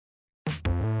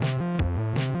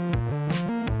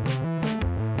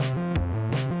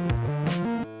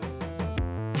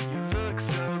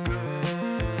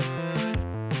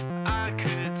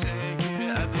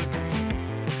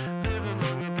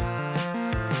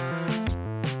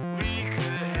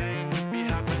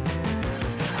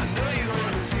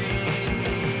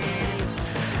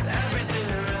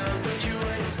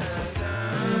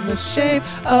the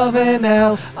shape of an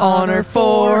L on her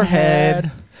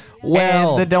forehead.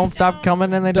 Well, and they don't stop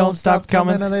coming, and they don't stop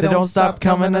coming, they don't stop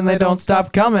coming, and they don't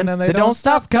stop coming, and they don't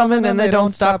stop coming, and they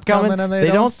don't stop coming, and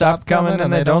they don't stop coming, and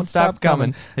they don't stop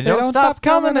coming, they don't stop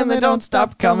coming, and they don't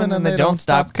stop coming, and they don't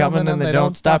stop coming, and they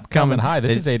don't stop coming. Hi,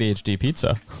 this is ADHD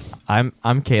Pizza.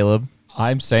 I'm Caleb.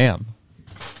 I'm Sam.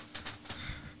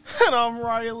 And I'm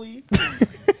Riley.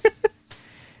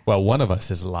 Well, one of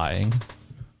us is lying.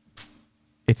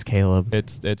 It's Caleb.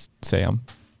 It's Sam.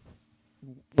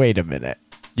 Wait a minute.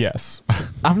 Yes.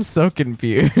 I'm so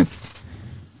confused.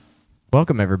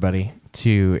 Welcome everybody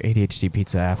to ADHD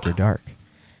Pizza After Dark.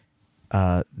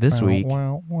 This week,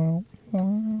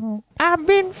 I've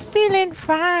been feeling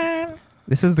fine.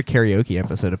 This is the karaoke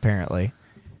episode, apparently.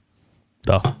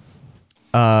 What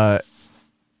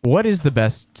is the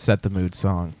best set the mood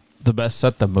song? The best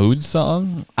set the mood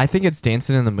song? I think it's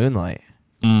Dancing in the Moonlight.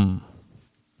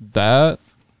 That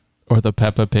or the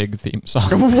Peppa Pig theme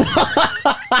song?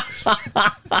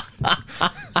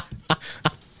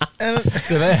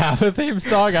 Do they have a theme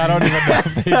song? I don't even know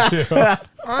if they do.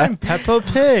 I'm Peppa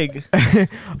Pig.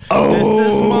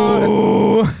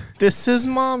 This is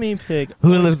Mommy Pig.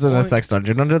 Who lives in a sex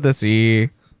dungeon under the sea?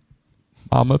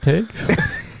 Mama Pig?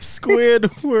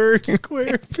 Squidward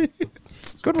SquarePants.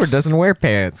 Squidward doesn't wear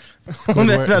pants.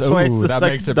 That's why it's Ooh, the that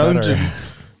sex makes it better. dungeon.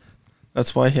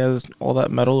 That's why he has all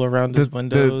that metal around his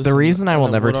windows. The reason I will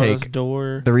and the never wood on his take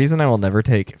door. The reason I will never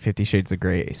take 50 Shades of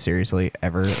Grey seriously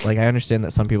ever, like I understand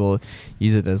that some people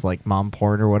use it as like mom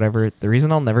porn or whatever. The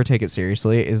reason I'll never take it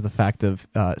seriously is the fact of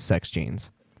sex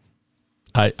genes.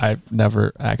 I've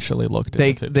never actually looked at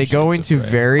it. They go into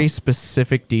very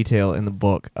specific detail in the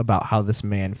book about how this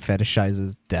man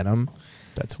fetishizes denim.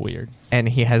 That's weird. And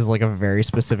he has like a very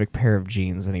specific pair of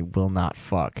jeans and he will not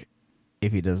fuck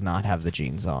if he does not have the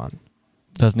jeans on.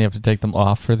 Doesn't he have to take them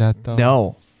off for that, though?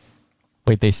 No.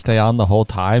 Wait, they stay on the whole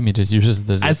time? He just uses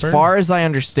the zipper? As far as I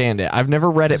understand it, I've never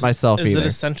read it myself Is either. it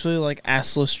essentially like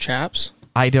assless chaps?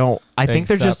 I think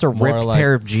they're just a Except more ripped like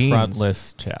pair of jeans.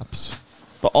 frontless chaps.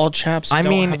 But all chaps don't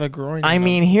have a groin. I in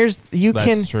mean, them. here's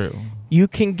That's true. you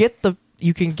can get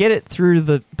it through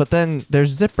the, but then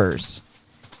there's zippers,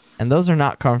 and those are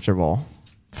not comfortable.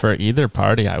 For either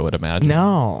party, I would imagine.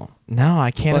 No,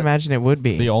 I can't But imagine it would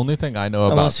be. The only thing I know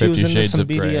about unless he was 50 into Shades some of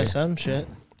Grey. BDSM shit.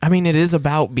 I mean, it is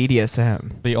about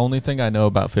BDSM. The only thing I know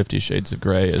about 50 Shades of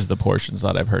Grey is the portions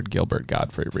that I've heard Gilbert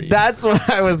Godfrey read. That's what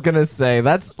I was gonna say.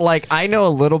 That's like I know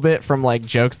a little bit from like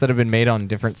jokes that have been made on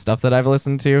different stuff that I've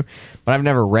listened to, but I've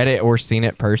never read it or seen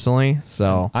it personally.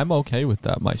 So I'm okay with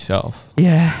that myself.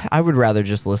 yeah, I would rather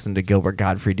just listen to Gilbert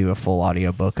Godfrey do a full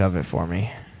audiobook of it for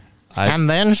me. And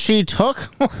then she took.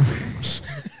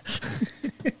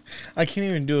 I can't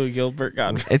even do a Gilbert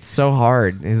Godfrey. It's so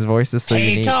hard. His voice is so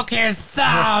He unique. took his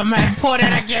thumb and put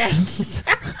it against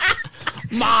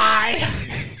my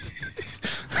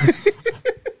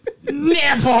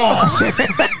nipple.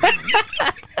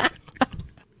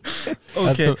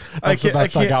 Okay, That's the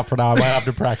best I got for now. I might have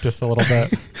to practice a little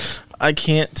bit. I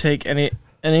can't take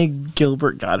any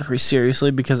Gilbert Godfrey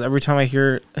seriously because every time I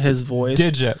hear his voice,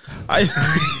 Digit. I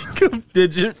think of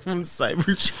Digit from Cyber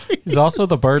Chase. He's also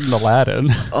the bird in Aladdin.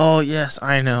 Oh yes,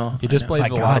 I know. He just Oh plays my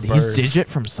a lot God, of he's birds. Digit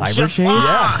from Cyber Chase?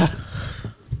 Yeah.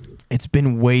 It's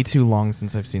been way too long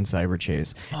since I've seen Cyber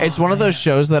Chase. It's one of those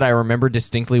shows that I remember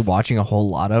distinctly watching a whole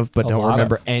lot of, but don't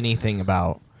remember anything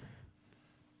about.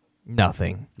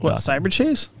 Nothing. What, Cyber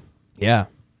Chase? Yeah.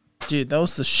 Dude, that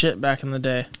was the shit back in the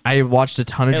day. I watched a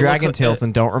ton of It Dragon looked- Tales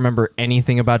and don't remember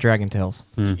anything about Dragon Tales.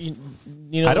 You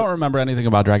know, I don't remember anything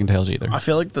about Dragon Tales either. I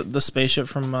feel like the spaceship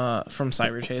from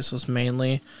Cyber Chase was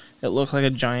mainly, it looked like a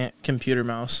giant computer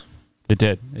mouse. It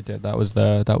did. That was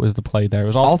the play there. It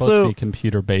was all supposed to be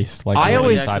computer based, like I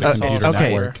always inside yeah, a 'cause computer it's all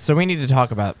okay. network, So we need to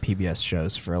talk about PBS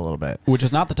shows for a little bit. which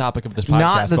is not the topic of this podcast.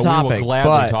 Not the but topic, we will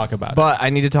gladly but talk about but I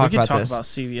need to talk We could about talk this. about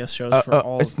CBS shows for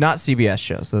all. It's not CBS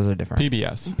shows; those are it. different.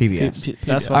 PBS. PBS.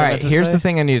 That's All what I right, meant to here's say. the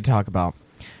thing I need to talk about.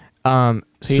 So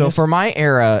Penis? for my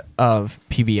era of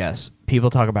PBS, people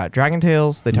talk about Dragon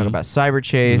Tales, they talk about Cyber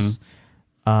Chase,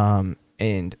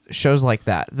 and shows like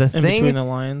that. The In thing Between the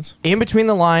Lions. In Between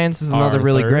the Lions is another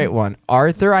really Arthur. great one.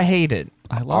 Arthur, I hated.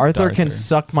 I loved Arthur can Arthur.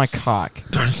 suck my cock.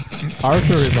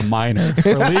 Arthur is a minor.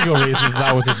 For legal reasons,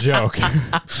 that was a joke.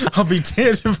 I'll be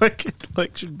damned if I get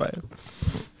lectured by him.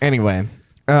 Anyway,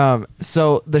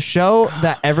 so the show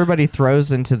that everybody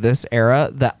throws into this era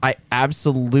that I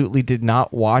absolutely did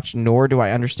not watch, nor do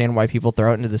I understand why people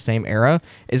throw it into the same era,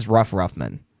 is Rough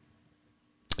Ruffman.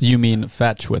 You mean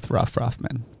Fetch with Rough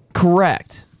Ruffman?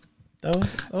 Correct.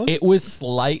 It was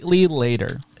slightly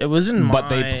later, It was in my... but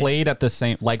they played at the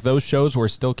same. Like those shows were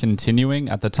still continuing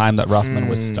at the time that Ruffman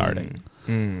was starting.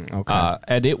 Okay.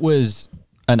 And it was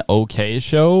an okay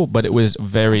show, but it was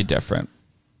very different.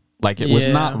 Like it was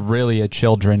not really a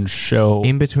children's show.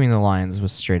 In Between the Lines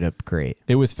was straight up great.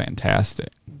 It was fantastic.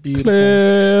 Beautiful.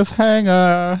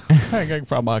 Cliffhanger, hanging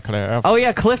from a cliff. Oh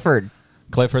yeah, Clifford.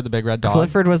 Clifford the Big Red Dog.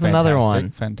 Clifford was another Fantastic, one.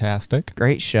 Fantastic.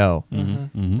 Great show.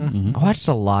 I watched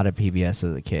a lot of PBS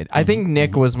as a kid. I think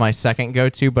Nick was my second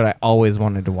go-to, but I always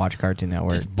wanted to watch Cartoon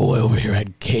Network. Boy over here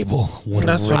had cable.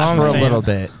 That's what I'm For a saying. little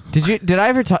bit. Did I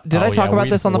ever talk? Did I talk about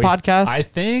this on the podcast? I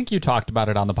think you talked about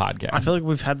it on the podcast. I feel like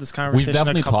we've had this we've conversation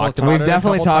definitely a couple talked of about times. it. We've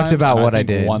definitely a couple talked times, about and what I think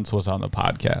did. Once was on the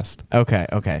podcast.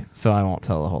 Okay. So I won't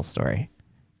tell the whole story.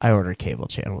 I ordered cable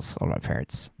channels on my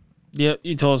parents. Yep,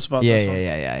 you told us about Yeah, this one.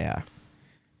 yeah.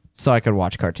 So I could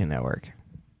watch Cartoon Network.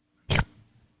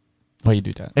 Well, you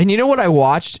do that. And you know what I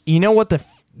watched? You know what the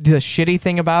shitty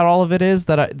thing about all of it is?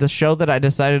 The show that I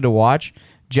decided to watch?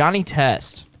 Johnny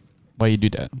Test. Well, you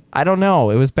do that. I don't know.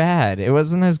 It was bad. It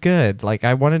wasn't as good. Like,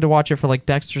 I wanted to watch it for, like,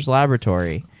 Dexter's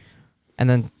Laboratory. And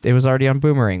then it was already on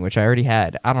Boomerang, which I already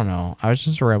had. I don't know. I was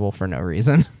just a rebel for no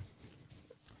reason.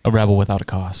 A rebel without a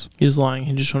cause. He's lying.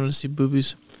 He just wanted to see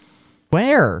boobies.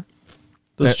 Where?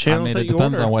 Those channels I mean, that it you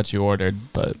depends ordered. on what you ordered,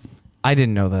 but I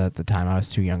didn't know that at the time. I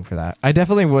was too young for that. I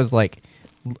definitely was, like...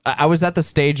 I was at the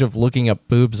stage of looking up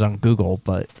boobs on Google,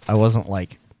 but I wasn't,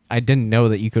 like... I didn't know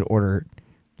that you could order,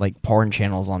 like, porn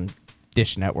channels on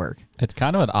Dish Network. it's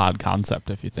kind of an odd concept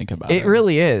if you think about it. It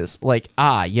really is. Like,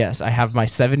 yes, I have my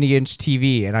 70-inch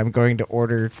TV, and I'm going to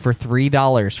order for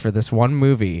 $3 for this one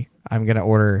movie. I'm going to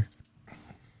order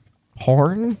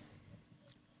porn?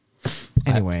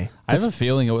 Anyway. I have a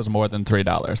feeling it was more than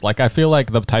 $3. Like, I feel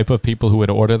like the type of people who would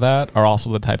order that are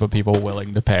also the type of people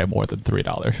willing to pay more than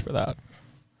 $3 for that.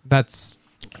 That's...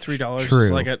 $3 True.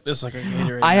 is like a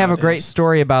Gatorade. I have a great nowadays.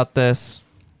 story about this.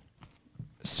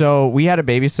 So, we had a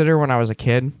babysitter when I was a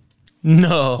kid.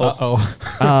 No.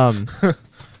 Uh-oh.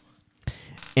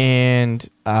 And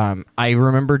I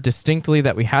remember distinctly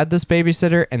that we had this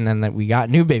babysitter, and then that we got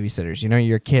new babysitters. You know,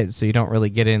 you're kids, so you don't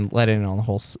really let in on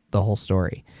the whole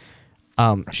story.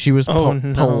 She was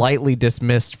politely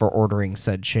dismissed for ordering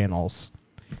said channels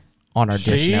on our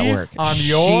Dish She? Network. On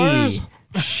yours?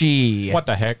 She. What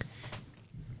the heck?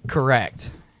 Correct.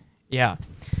 Yeah.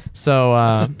 So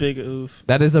That's a big oof.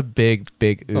 that is a big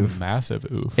It's a oof. massive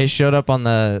oof. It showed up on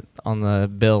the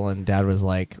bill, and Dad was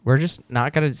like, "We're just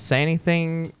not gonna say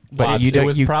anything." But Watch, you don't. it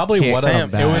was you probably can't one come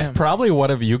of back. it was probably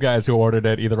one of you guys who ordered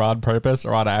it either on purpose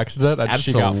or on accident, and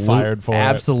she got fired for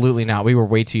Absolutely not. We were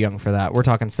way too young for that. We're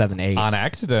talking 7, 8. it on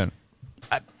accident.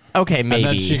 Okay, maybe. And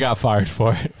then she got fired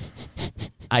for it.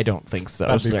 I don't think so,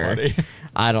 That'd be sir. funny.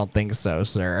 I don't think so,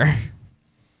 sir.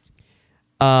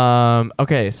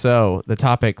 Okay, so the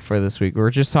topic for this week, we're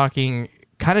just talking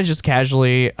kind of just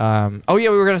casually. We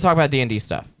were going to talk about D&D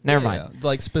stuff. Never mind. Yeah,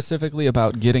 like specifically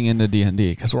about getting into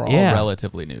D&D because we're all Yeah.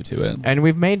 relatively new to it. And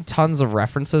we've made tons of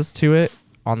references to it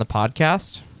on the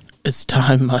podcast. It's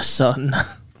time, my son.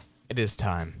 It is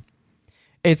time.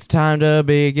 It's time to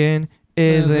begin,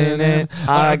 isn't it?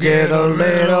 I get a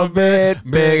little bit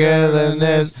bigger than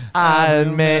this. I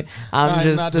admit I'm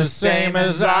just not the same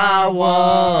as I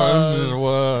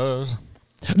was.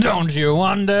 Don't you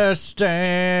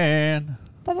understand?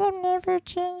 But I'm never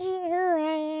changing who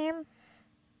I am.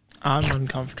 I'm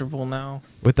uncomfortable now.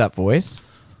 With that voice?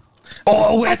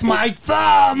 Or with my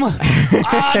thumb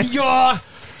on your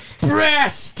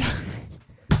breast.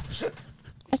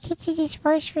 I could do this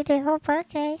voice for the whole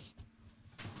podcast.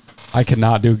 I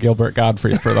cannot do Gilbert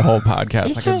Godfrey for the whole podcast.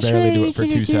 It's I can just barely really do it for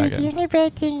easy 2 to do. The seconds. only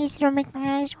bad thing is it'll make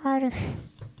my eyes water.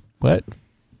 What?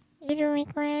 It'll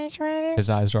make my eyes water. His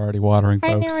eyes are already watering,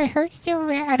 I folks. know it hurts so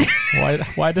bad.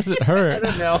 Why does it hurt?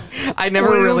 No. I never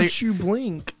Why really... don't you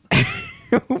blink?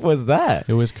 What was that?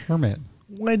 It was Kermit.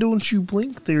 Why don't you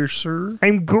blink there, sir?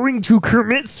 I'm going to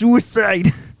commit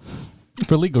suicide.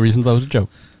 For legal reasons, that was a joke.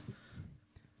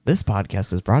 This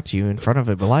podcast is brought to you in front of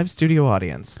a live studio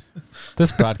audience.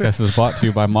 This podcast is brought to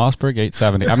you by Mossberg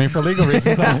 870. I mean, for legal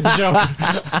reasons, that was a joke.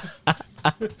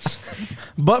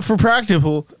 But for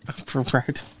practical,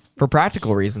 For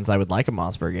practical reasons, I would like a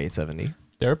Mossberg 870.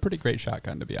 They're a pretty great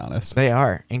shotgun, to be honest. They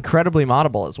are incredibly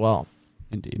moddable as well.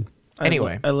 Indeed.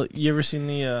 Anyway. You ever seen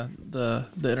the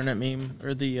internet meme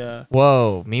or the?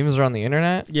 Whoa, memes are on the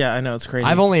internet? Yeah, I know it's crazy.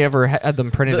 I've only ever had them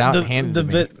printed out and handed to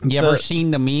me. You ever seen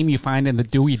the meme you find in the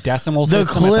Dewey Decimal the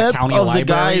System at clip the county of library?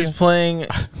 the guys playing?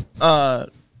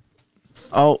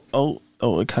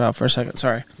 It cut out for a second.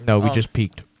 Sorry. No, we just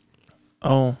peaked.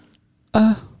 Oh.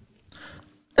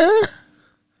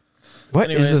 What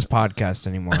is Anyways. this podcast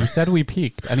anymore? You said we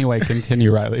peaked. Anyway,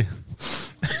 continue, Riley.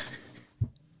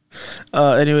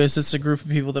 Anyways, it's a group of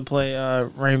people that play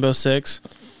Rainbow Six,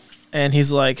 and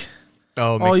he's like,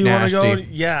 Oh, you want to go? McNasty.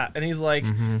 Yeah. And he's like,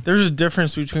 there's a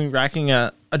difference between racking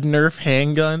a Nerf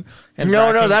handgun and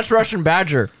No, racking, that's Russian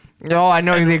Badger. No, I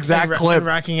know the exact clip. and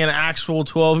racking an actual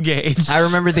 12 gauge. I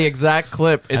remember the exact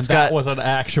clip. And It's that got was an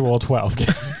actual 12 game.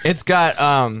 it's got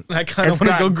I kind of it's want to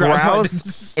got go grab mine.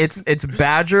 grouse. It's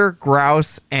Badger,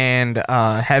 grouse, and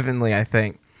Heavenly, I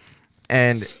think.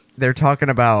 And they're talking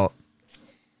about.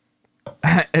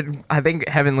 And I think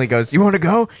Heavenly goes, "You want to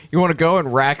go? You want to go?"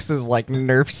 And Rax is like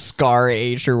Nerf Scar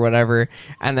H or whatever.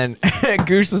 And then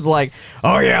Goose is like,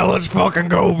 "Oh yeah, let's fucking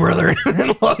go, brother!" And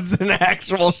then loads an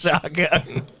actual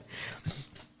shotgun.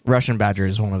 Russian Badger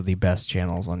is one of the best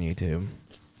channels on YouTube.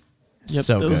 Yep,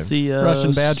 So that good. was the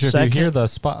Russian Badger, second-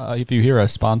 if you hear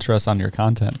us sponsor us on your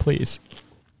content, please.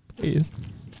 Please.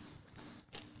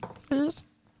 Please.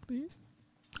 Please.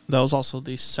 That was also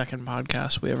the second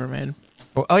podcast we ever made.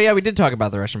 Oh yeah, we did talk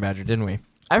about the Russian Badger, didn't we?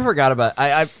 I forgot about.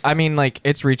 I mean, like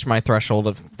it's reached my threshold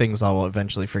of things I will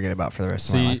eventually forget about for the rest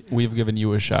of my See, life. we've given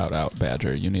you a shout out,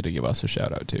 Badger. You need to give us a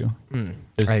shout out too.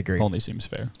 This I agree. Only seems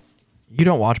fair. You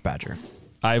don't watch Badger.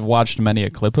 I've watched many a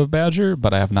clip of Badger,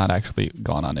 but I have not actually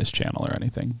gone on his channel or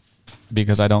anything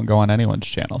because I don't go on anyone's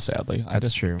channel. Sadly, I That's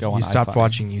just true. Go on You stopped iFunny.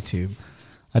 watching YouTube.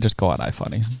 I just go on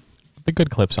iFunny. The good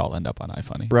clips all end up on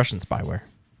iFunny. Russian spyware.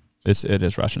 It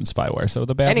is Russian spyware, so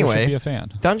the Badger Anyway. should be a fan.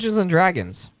 Dungeons and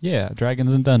Dragons. Yeah,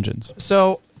 Dragons and Dungeons.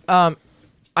 So,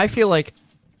 I feel like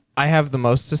I have the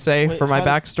most to say Wait, for my how-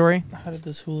 backstory. How did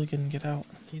this hooligan get out?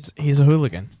 He's a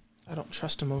hooligan. I don't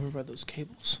trust him over by those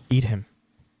cables. Eat him.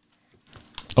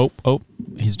 Oh,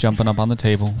 he's jumping up on the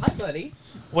table. Hi, buddy.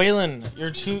 Waylon,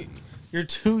 you're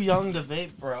too young to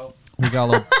vape, bro. We got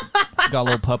a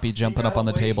little puppy jumping up on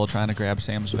the table trying to grab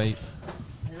Sam's vape.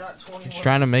 You're not 21. He's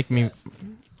trying to make me.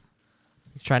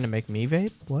 He's trying to make me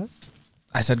vape. What?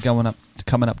 I said coming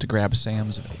up to grab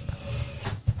Sam's vape.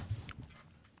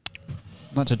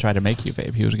 Not to try to make you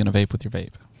vape. He was gonna vape with your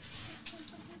vape.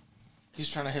 He's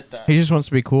trying to hit that. He just wants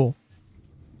to be cool.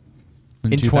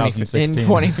 In In 2016.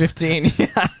 2015.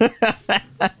 Yeah.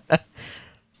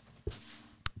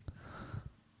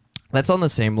 That's on the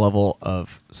same level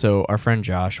of. So our friend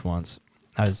Josh once,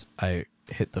 as I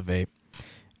hit the vape,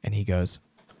 and he goes,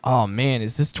 "Oh man,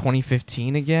 is this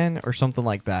 2015 again?" or something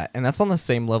like that. And that's on the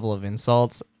same level of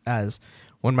insults as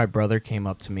when my brother came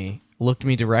up to me, looked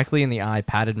me directly in the eye,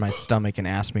 patted my stomach, and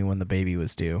asked me when the baby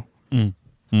was due.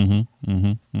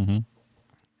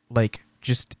 Like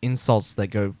just insults that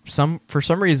go for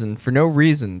some reason, for no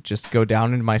reason, just go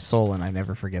down into my soul, and I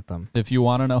never forget them. If you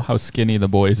want to know how skinny the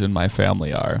boys in my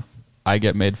family are, I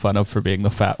get made fun of for being the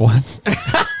fat one.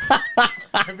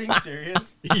 Are you being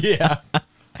serious? Yeah.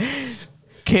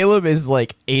 Caleb is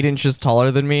like 8 inches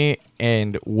taller than me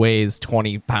and weighs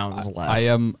 20 pounds less. I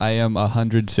am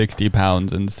 160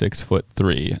 pounds and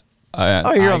 6'3".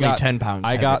 Oh, you're only 10 pounds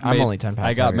I heavy. got I'm made, only 10 pounds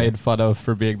I got heavier. made fun of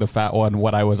for being the fat one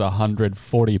when I was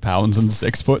 140 pounds and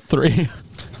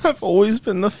 6'3". I've always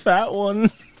been the fat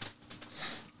one.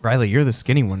 Riley, you're the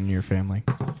skinny one in your family.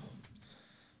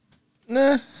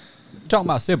 Nah. Talking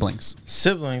about siblings.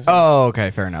 Siblings. Oh, okay,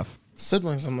 fair enough.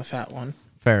 Siblings, I'm the fat one.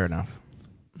 Fair enough.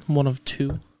 One of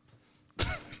two.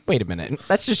 Wait a minute.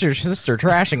 That's just your sister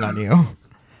trashing on you.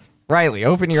 Riley,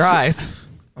 open your eyes.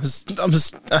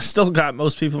 I still got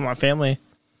most people in my family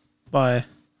by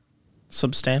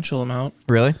substantial amount.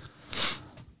 Really?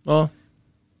 Well,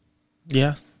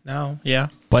 yeah. Now, yeah.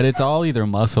 But it's all either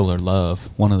muscle or love.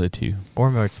 One of the two.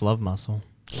 Or it's love muscle.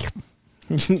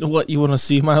 What, you want to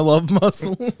see my love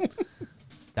muscle?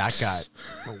 That got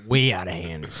way out of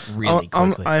hand really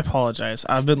quickly. I apologize.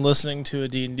 I've been listening to a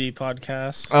D&D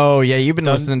podcast. Oh, yeah, you've been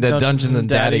Dun- listening to Dungeons Dungeons and and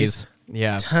Daddies.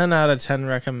 Yeah, 10 out of 10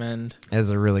 recommend. it's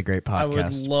a really great I would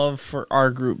podcast. love for our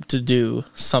group to do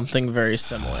something very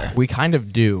similar. We kind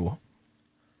of do.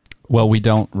 Well, we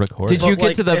don't record. Did it. you But, get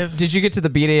like, to the if- Did you get to the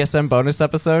BDSM bonus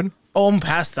episode? Oh, I'm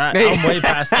past that. I'm way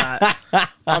past that.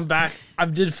 I'm back. I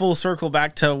did full circle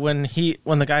back to when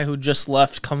the guy who just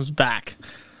left comes back.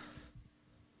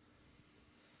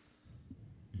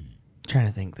 Trying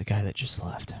to think, the guy that just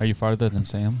left. Are you farther than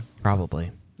Sam?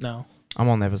 Probably. No. I'm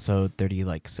on episode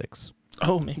 6.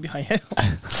 Oh, maybe I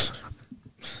am.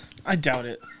 I doubt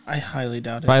it. I highly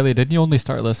doubt it. Riley, didn't you only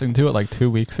start listening to it like 2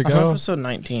 weeks I'm on ago? episode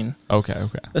 19. Okay.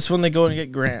 That's when they go and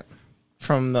get Grant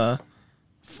from the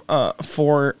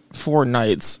four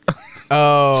nights.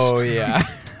 Oh, yeah.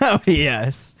 Oh,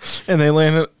 yes. And they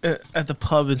land at the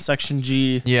pub in section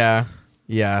G. Yeah.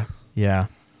 Yeah. Yeah.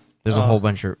 There's a Oh, whole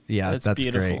bunch of... Yeah, that's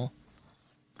beautiful. great.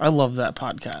 I love that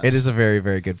podcast. It is a very,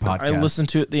 very good podcast. I listened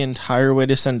to it the entire way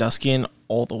to Sandusky and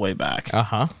all the way back.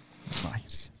 Uh-huh.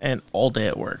 Nice. And all day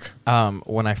at work.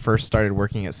 When I first started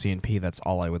working at C&P, that's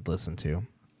all I would listen to.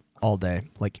 All day.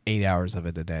 Like 8 hours of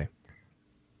it a day.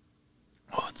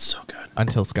 Oh, it's so good.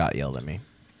 Until Scott yelled at me.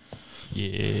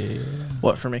 Yeah.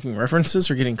 What, for making references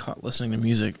or getting caught listening to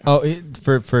music? Oh,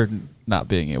 for not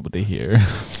being able to hear.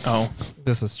 Oh.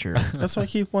 This is true. That's why I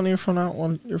keep one earphone out,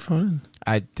 one earphone in.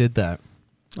 I did that.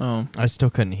 Oh. I still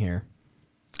couldn't hear.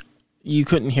 You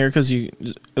couldn't hear because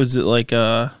was it like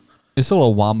It's still a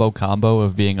wombo combo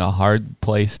of being a hard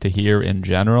place to hear in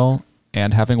general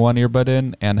and having one earbud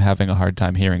in and having a hard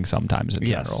time hearing sometimes in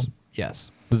general. Yes.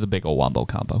 This is a big old wombo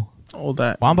combo. oh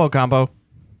that Wombo combo.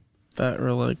 that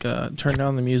or like turn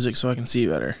down the music so I can see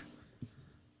better.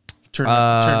 Turn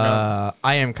down.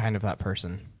 I am kind of that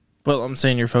person. But I'm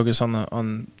saying you're focused on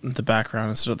the background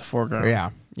instead of the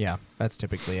foreground. Yeah. That's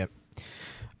typically it.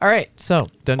 All right, so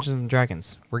Dungeons and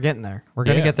Dragons. We're getting there. We're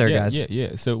gonna get there, guys.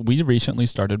 Yeah. So we recently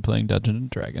started playing Dungeons and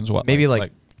Dragons. What? Maybe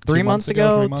like 3 months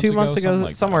ago, 2 months ago, something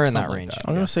like somewhere that, in that something range. like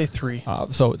I'm gonna say 3.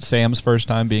 So it's Sam's first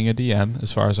time being a DM,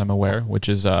 as far as I'm aware, which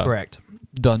is Correct.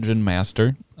 Dungeon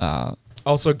Master.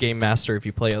 Also, Game Master if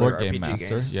you play other Or RPG Game Master.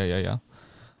 games. Yeah.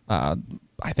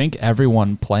 I think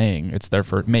everyone playing, it's their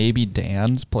first. Maybe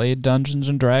Dan's played Dungeons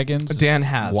and Dragons. Dan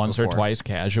has once before. or twice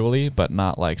casually, but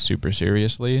not like super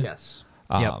seriously. Yes.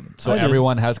 Yep. So I did.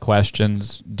 everyone has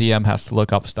questions. DM has to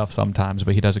look up stuff sometimes,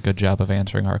 but he does a good job of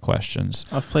answering our questions.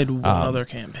 I've played one other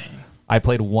campaign. I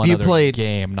played one You other played-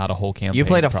 game, not a whole campaign. You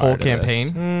played a prior full to this.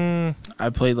 Mm, campaign? I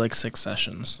played like 6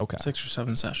 sessions. Okay. 6 or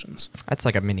 7 sessions. That's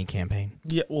like a mini campaign.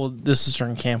 Yeah, well, this is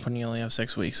during camp when you only have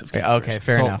 6 weeks of camp. Okay,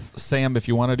 fair So, enough. Sam, if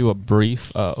you want to do a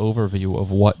brief overview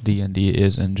of what D&D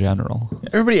is in general.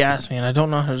 Everybody asks me, and I don't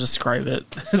know how to describe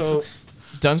it. So,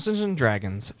 Dungeons and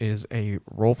Dragons is a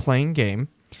role-playing game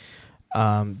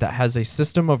that has a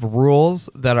system of rules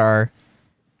that are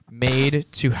made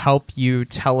to help you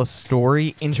tell a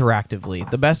story interactively.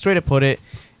 The best way to put it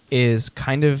is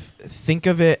kind of think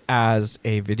of it as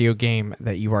a video game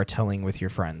that you are telling with your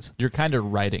friends. You're kind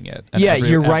of writing it. Yeah,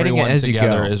 you're writing it everyone as you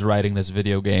together go. is writing this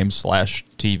video game /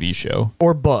 TV show.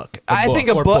 Or book. I book, think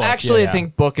a or book. book, Actually, yeah. I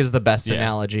think book is the best Yeah.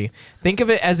 analogy. Think of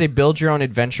it as a build your own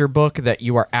adventure book that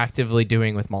you are actively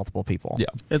doing with multiple people. Yeah.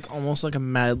 It's almost like a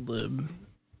Mad Lib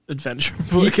adventure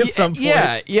book at some point.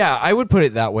 Yeah, I would put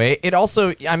it that way. It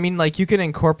also, I mean, like you can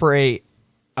incorporate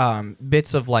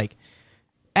bits of like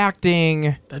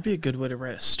acting. That'd be a good way to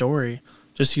write a story.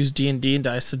 Just use D&D and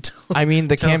dice to tell. I mean,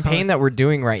 the tell campaign how- that we're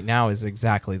doing right now is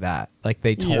exactly that. Like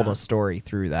they told Yeah. a story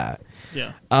through that.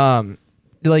 Yeah.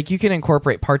 Like you can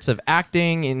incorporate parts of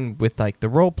acting in with like the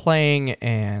role playing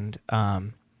and not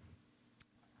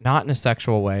in a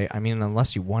sexual way. I mean,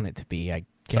 unless you want it to be, I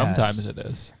guess. Sometimes it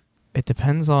is. It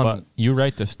depends on. But you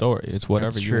write the story. It's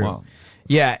whatever That's you true. want.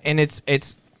 Yeah, and it's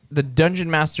the dungeon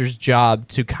master's job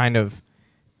to kind of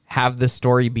have the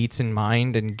story beats in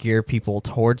mind and gear people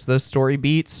towards those story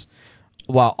beats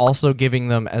while also giving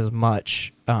them as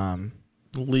much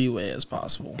Leeway as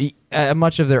possible.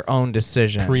 much of their own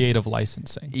decision. Creative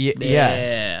licensing. Yes.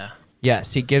 Yeah.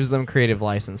 Yes, he gives them creative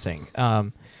licensing.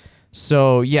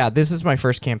 So yeah, this is my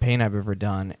first campaign I've ever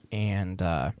done, and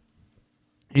I'm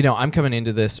coming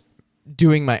into this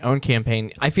doing my own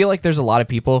campaign. I feel like there's a lot of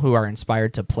people who are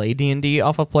inspired to play D&D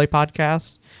off of Play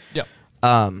Podcasts. Yep.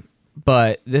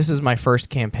 But this is my first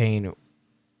campaign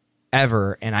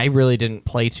ever, and I really didn't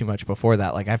play too much before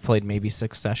that. Like I've played maybe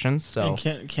 6 sessions. So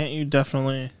And can't you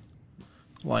definitely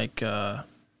like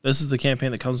this is the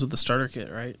campaign that comes with the starter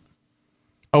kit, right?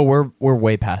 oh, we're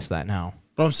way past that now.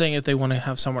 But I'm saying if they want to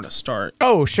have somewhere to start.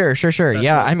 Oh, sure. That's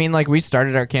Yeah, it. I mean, like we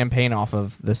started our campaign off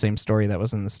of the same story that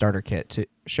was in the starter kit.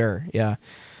 Sure, yeah.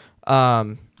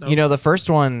 The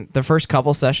first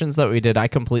couple sessions that we did, I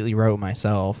completely wrote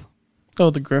myself. Oh,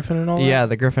 the Griffin and all that? Yeah,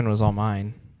 the Griffin was all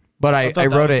mine, but I thought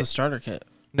that wrote was it. the starter kit.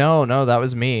 No, that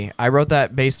was me. I wrote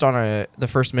that based on the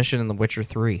first mission in The Witcher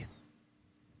 3.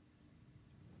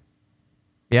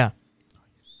 Yeah.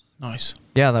 Nice.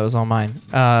 Yeah, that was all mine.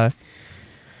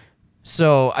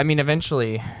 So, I mean,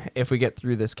 eventually, if we get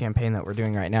through this campaign that we're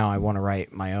doing right now, I want to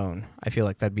write my own. I feel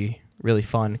like that'd be really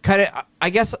fun. Kind of, I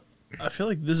guess. I feel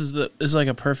like this is like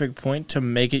a perfect point to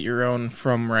make it your own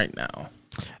from right now.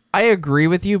 I agree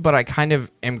with you, but I kind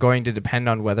of am going to depend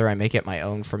on whether I make it my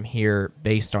own from here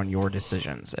based on your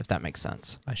decisions, if that makes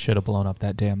sense. I should have blown up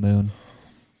that damn moon.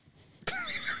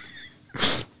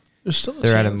 There's still a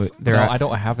They're at a chance. they're No, at, I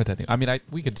don't have it anymore. I mean,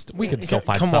 we could still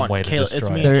find Come some on, way to Caleb, it's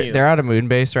destroy me. it. they're you. at a moon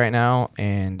base right now,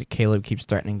 and Caleb keeps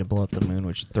threatening to blow up the moon,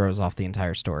 which throws off the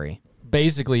entire story.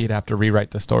 basically you'd have to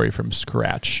rewrite the story from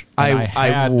scratch.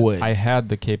 I would. I had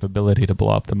the capability to blow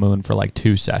up the moon for like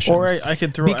 2 sessions. Or I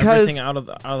could throw everything out of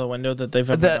the window that they've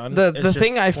ever done. The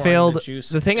thing I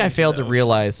failed to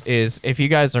realize is, if you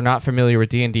guys are not familiar with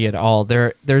D&D at all,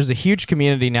 there's a huge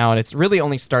community now, and it's really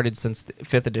only started since the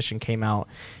 5th edition came out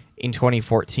in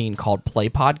 2014, called Play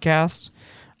Podcast,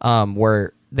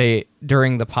 where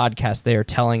during the podcast they are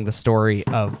telling the story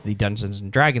of the Dungeons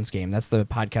and Dragons game. That's the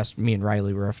podcast me and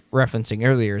Riley were referencing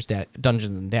earlier, is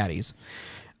Dungeons and Daddies.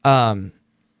 God,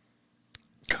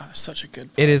 such a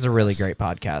good podcast. It is a really great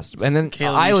podcast. And then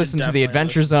Caleb, I you listen should to the definitely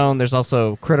Adventure listen to Zone. There's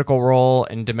also Critical Role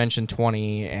and Dimension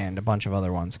 20 and a bunch of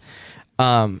other ones.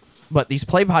 But these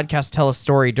play podcasts tell a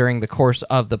story during the course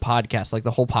of the podcast. Like,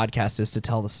 the whole podcast is to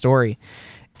tell the story.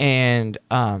 And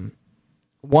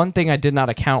one thing I did not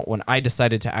account when I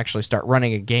decided to actually start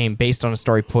running a game based on a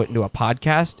story put into a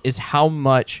podcast is how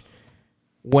much,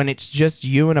 when it's just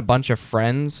you and a bunch of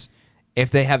friends,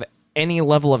 if they have any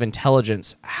level of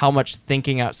intelligence, how much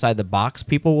thinking outside the box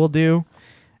people will do.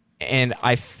 And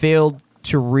I failed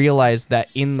to realize that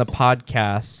in the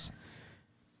podcasts,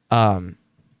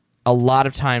 a lot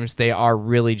of times they are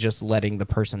really just letting the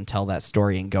person tell that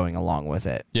story and going along with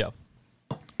it. Yeah.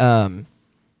 Like,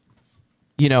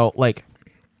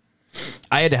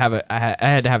 I had to have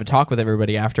a talk with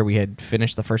everybody after we had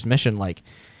finished the first mission. Like,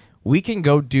 we can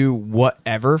go do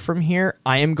whatever from here.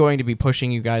 I am going to be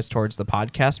pushing you guys towards the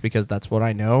podcast because that's what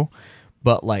I know.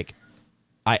 But, like,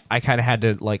 I kind of had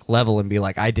to, like, level and be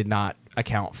like, I did not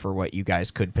account for what you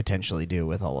guys could potentially do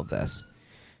with all of this.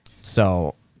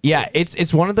 So, yeah,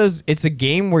 it's one of those. It's a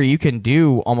game where you can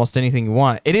do almost anything you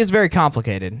want. It is very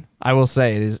complicated. I will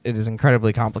say it is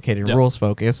incredibly complicated, rules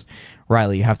focused.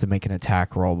 Riley, you have to make an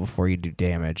attack roll before you do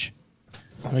damage.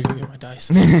 Let me go get my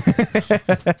dice.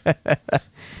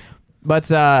 But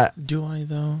do I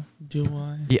though? Do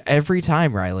I? Yeah, every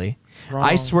time, Riley. Wrong.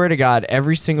 I swear to God,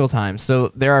 every single time.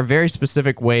 So there are very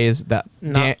specific ways that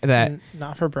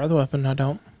not for breath weapon. I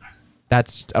don't.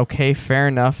 That's okay, fair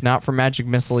enough. Not for magic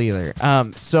missile either.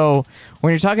 So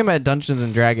when you're talking about Dungeons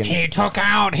and Dragons, He took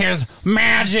out his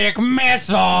magic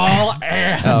missile.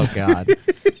 oh God,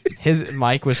 his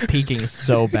mic was peaking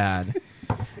so bad.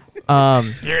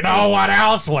 You know what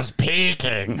else was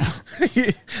peaking?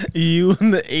 You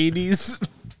in the 80s.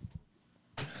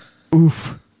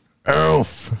 Oof.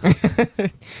 Oof.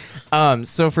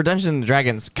 So for Dungeons and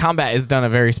Dragons, combat is done a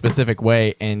very specific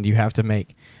way, and you have to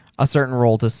make a certain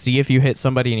roll to see if you hit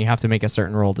somebody, and you have to make a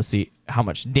certain roll to see how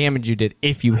much damage you did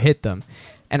if you hit them.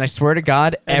 And I swear to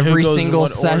God, And every who goes in single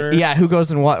what order? who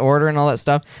goes in what order and all that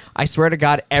stuff. I swear to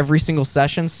God, every single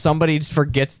session, somebody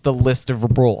forgets the list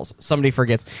of rolls. Somebody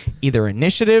forgets either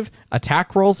initiative,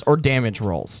 attack rolls, or damage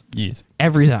rolls. Yes.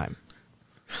 Every time.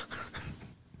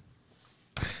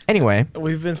 Anyway,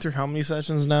 We've been through how many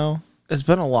sessions now? It's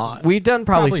been a lot. we've done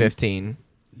probably Probably- 15.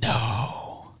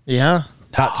 Yeah.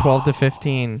 About 12 to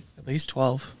 15. At least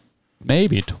 12.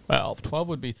 Maybe 12. 12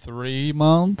 would be 3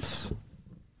 months.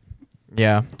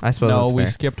 Yeah, I suppose No, that's we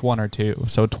fair. skipped 1 or 2.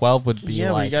 So 12 would be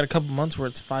Yeah, like... we got a couple months where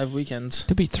it's 5 weekends.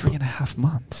 to be 3.5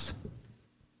 months.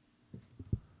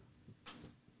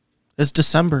 It's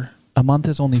December. A month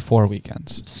is only 4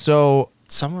 weekends. So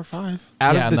Some are 5.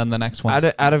 out yeah, of and then the next one.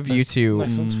 out of you two,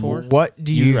 Next one's 4. what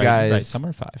do you right, guys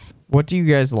summer 5. what do you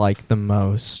guys like the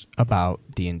most about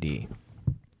D&D?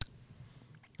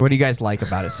 What do you guys like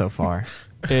about it so far?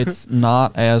 It's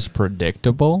not as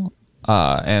predictable,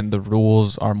 and the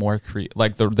rules are more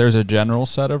there's a general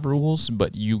set of rules,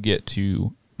 but you get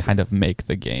to kind of make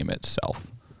the game itself.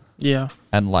 Yeah.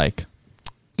 And like,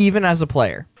 Even as a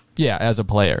player. yeah, as a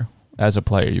player,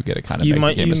 you get to kind of You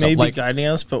make the game may itself. be Like, guiding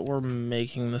us, but we're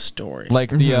making the story. like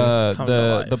Come to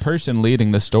the life. person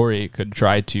leading the story could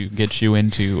try to get you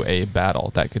into a battle.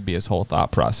 That could be his whole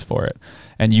thought process for it,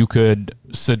 and you could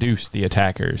seduce the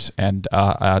attackers and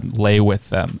lay with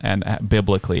them and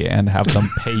biblically and have them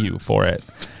pay you for it,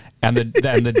 and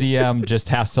the DM just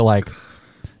has to, like,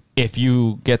 if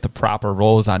you get the proper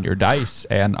rolls on your dice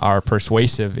and are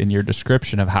persuasive in your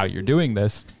description of how you're doing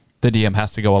this, the DM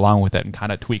has to go along with it and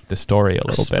kind of tweak the story a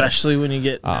little bit. Especially when you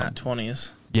get nat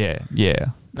 20s. Yeah.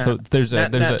 So there's a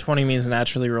Nat 20 means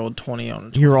naturally rolled 20 on a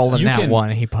 20. You're rolling You that can- one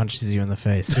and he punches you in the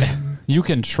face. You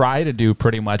can try to do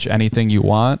pretty much anything you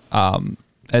want,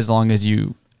 as long as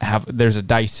you there's a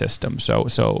dice system.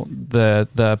 So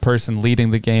the person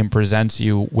leading the game presents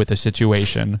you with a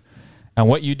situation, and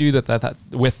what you do that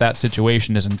with that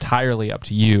situation is entirely up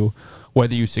to you.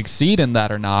 Whether you succeed in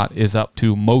that or not is up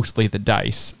to mostly the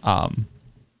dice.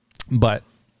 But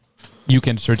you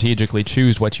can strategically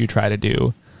choose what you try to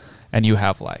do, and you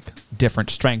have like different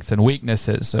strengths and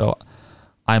weaknesses. So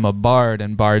I'm a bard,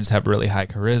 and bards have really high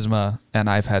charisma, and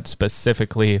I've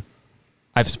specifically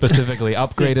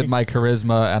upgraded my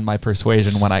charisma and my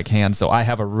persuasion when I can, so I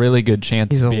have a really good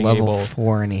chance He's of a being level able.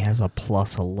 4 and he has a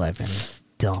plus 11. It's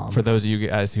dumb. For those of you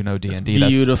guys who know D&D,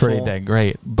 that's beautiful. pretty dang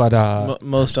great. But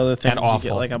Most other things, and you awful,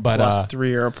 get like a but,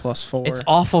 +3 or a +4. It's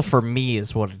awful for me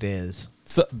is what it is.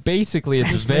 so basically,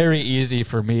 it's very easy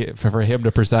for him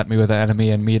to present me with an enemy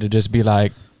and me to just be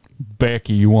like,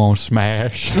 Becky, you won't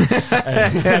smash.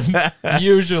 And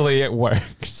usually it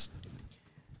works.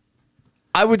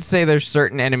 I would say there's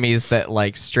certain enemies that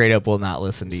like straight up will not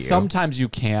listen to you. Sometimes you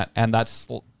can't, and that's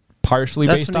partially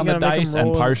That's based when on you the gotta make 'em dice and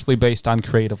roll. partially based on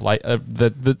creative light.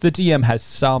 The DM has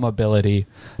some ability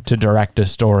to direct a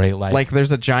story. Like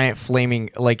there's a giant flaming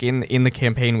like in the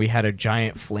campaign we had a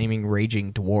giant flaming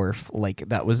raging dwarf like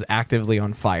that was actively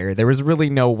on fire. There was really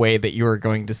no way that you were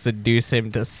going to seduce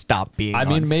him to stop being I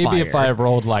mean, on maybe if I fire.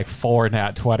 rolled like 4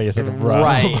 nat 20s in a row.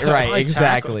 Right,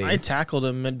 exactly. I tackled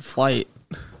him mid-flight.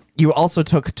 You also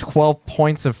took 12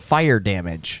 points of fire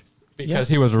damage. Because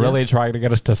he was really trying to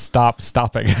get us to stop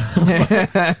stopping.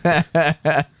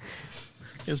 It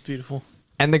was beautiful.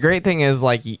 And the great thing is,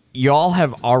 like, y'all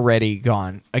have already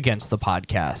gone against the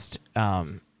podcast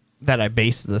that I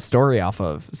based the story off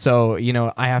of. So, you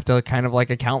know, I have to kind of like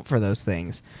account for those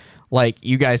things. Like,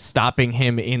 you guys stopping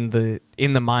him in the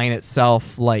mine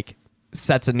itself, like,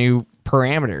 sets a new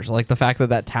parameters. Like, the fact that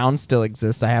that town still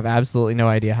exists, I have absolutely no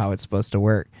idea how it's supposed to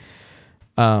work.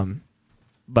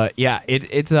 But yeah,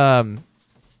 it's a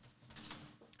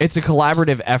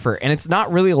collaborative effort, and it's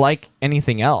not really like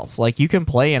anything else. Like, you can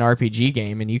play an RPG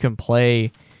game and you can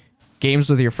play games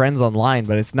with your friends online,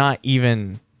 but it's not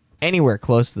even anywhere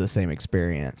close to the same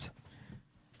experience.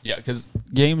 Yeah, because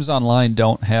games online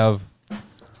don't have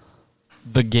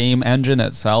the game engine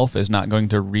itself is not going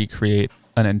to recreate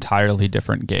an entirely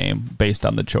different game based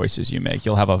on the choices you make.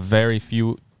 You'll have a very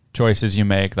few choices you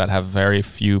make that have very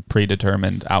few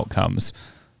predetermined outcomes,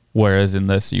 whereas in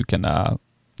this you can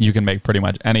make pretty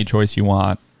much any choice you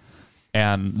want,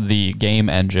 and the game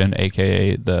engine,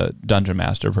 aka the dungeon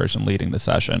master person leading the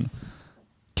session,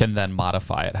 can then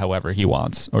modify it however he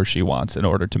wants or she wants in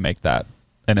order to make that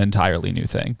an entirely new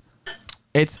thing.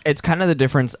 It's kind of the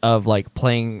difference of like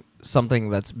playing something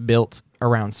that's built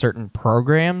around certain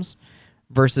programs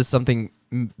versus something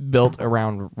built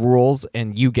around rules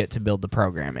and you get to build the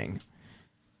programming.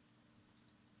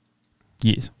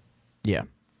 Yes. Yeah.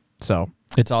 So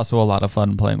It's also a lot of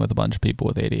fun playing with a bunch of people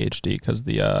with ADHD because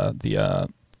the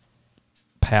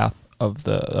path of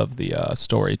the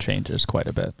story changes quite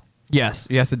a bit. yes,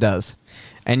 it does.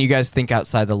 And you guys think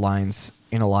outside the lines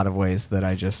in a lot of ways that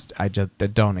I just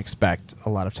don't expect a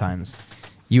lot of times.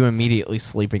 You immediately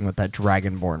sleeping with that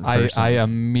dragonborn person. I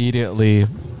immediately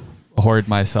hoard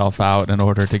myself out in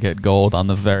order to get gold on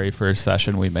the very first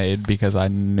session we made because I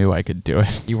knew I could do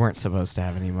it. You weren't supposed to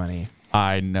have any money.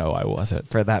 I know I wasn't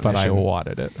For that but I mission.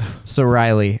 wanted it. So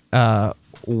Riley,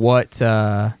 what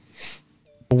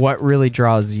really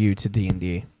draws you to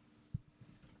D&D?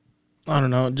 I don't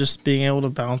know, just being able to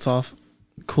bounce off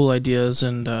cool ideas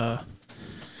and I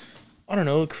don't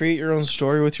know, create your own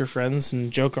story with your friends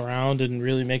and joke around and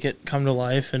really make it come to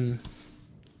life. And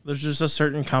there's just a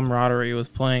certain camaraderie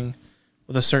with playing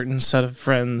with a certain set of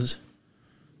friends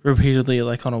repeatedly,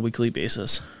 like on a weekly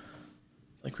basis,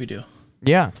 like we do.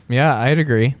 Yeah, I'd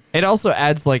agree. It also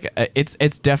adds like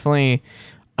it's definitely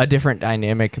a different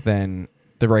dynamic than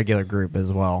the regular group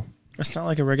as well. It's not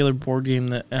like a regular board game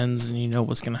that ends and you know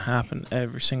what's going to happen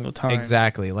every single time.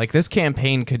 Exactly. Like this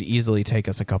campaign could easily take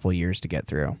us a couple years to get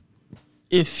through.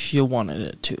 If you wanted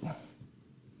it to.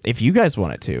 If you guys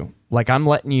want it to. Like I'm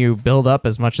letting you build up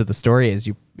as much of the story as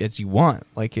you want.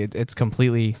 Like it's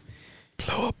completely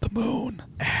Blow up the moon.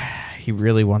 he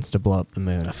really wants to blow up the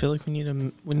moon. I feel like we need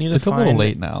to It's a find, little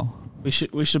late now. We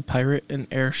should pirate an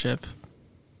airship.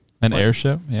 An Like-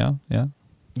 airship? Yeah.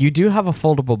 You do have a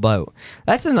foldable boat.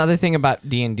 That's another thing about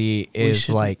D&D is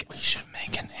we should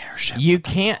make an airship. you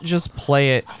can't just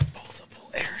play it.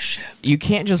 Foldable airship. You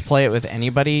can't just play it with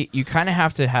anybody. You kind of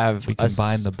have to have We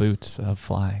combine the boots of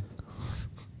flying.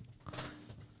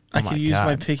 I Oh my could use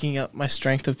God. my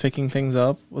strength of picking things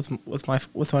up with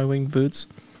my winged boots.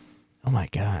 Oh my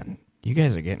god, you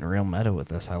guys are getting real meta with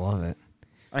this. I love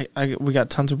it. We got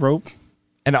tons of rope.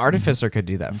 An artificer could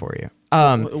do that for you.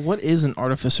 What is an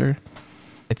artificer?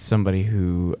 It's somebody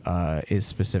who is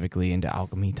specifically into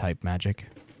alchemy type magic.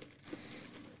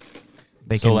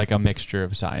 They So can, like a mixture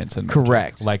of science and magic.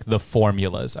 Correct. Like the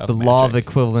formulas of the law of magic.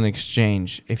 equivalent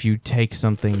exchange. If you take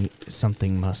something,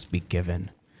 something must be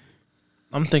given.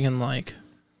 I'm thinking like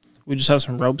we just have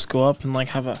some ropes go up and like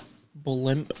have a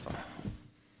blimp.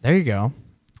 There you go.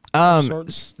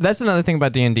 sorts. That's another thing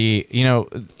about D&D, you know,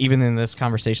 even in this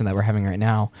conversation that we're having right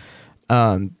now,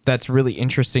 that's really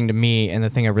interesting to me, and the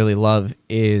thing I really love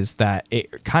is that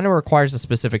it kind of requires a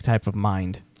specific type of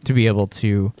mind to be able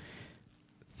to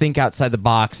think outside the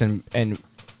box and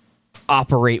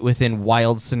operate within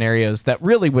wild scenarios that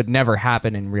really would never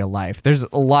happen in real life. There's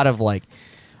a lot of, like,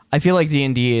 I feel like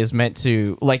D&D is meant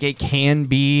to, like, it can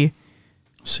be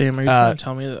Sam, are you trying to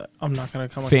tell me that I'm not going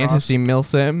to come fantasy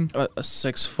milsim. across a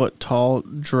 6 foot tall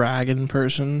dragon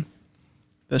person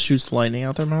that shoots lightning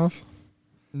out their mouth?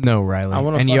 No, Riley. I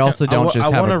wanna And you fucking- also I don't wa-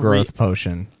 just I have wanna a growth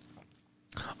potion.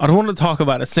 I don't want to talk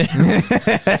about it, Sam.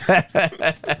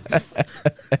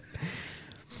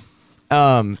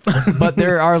 But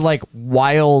there are, like,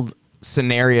 wild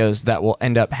scenarios that will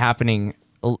end up happening.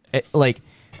 Like,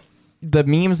 the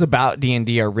memes about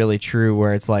D&D are really true,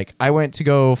 where it's like, I went to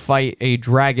go fight a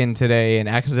dragon today and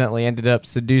accidentally ended up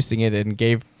seducing it and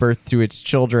gave birth to its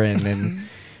children,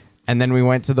 and then we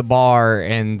went to the bar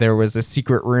and there was a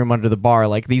secret room under the bar.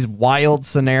 Like, these wild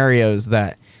scenarios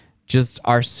that just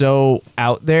are so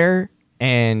out there.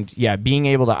 And yeah, being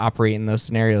able to operate in those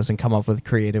scenarios and come up with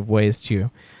creative ways to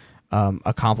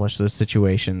accomplish those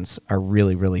situations are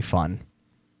really, really fun.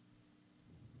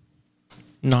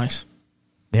 Nice.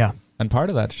 Yeah. And part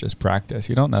of that's just practice.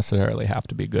 You don't necessarily have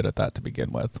to be good at that to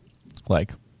begin with.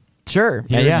 Like, Sure.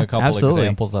 hearing Yeah, a couple absolutely.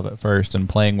 examples of it first and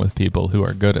playing with people who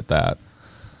are good at that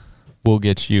will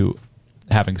get you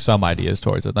having some ideas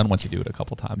towards it. Then once you do it a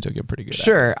couple times, you'll get pretty good at it.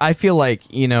 Sure. I feel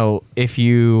like, you know, if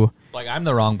you... Like, I'm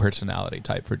the wrong personality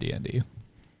type for D&D.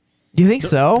 You think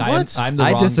so? I'm the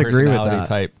I wrong disagree with personality that.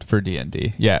 type for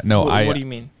D&D. Yeah, no, What do you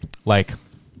mean? like,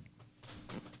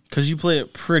 Because you play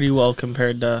it pretty well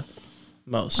compared to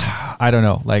most. I don't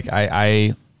know. Like,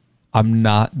 I'm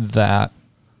not that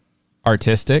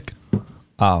artistic.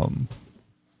 But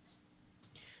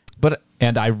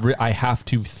And I have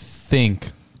to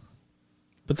think.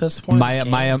 But that's the point. of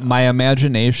the game. My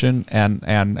imagination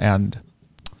and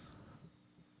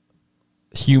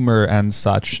humor and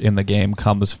such in the game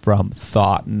comes from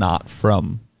thought, not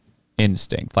from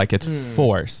instinct. Like, it's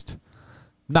forced,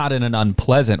 not in an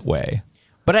unpleasant way.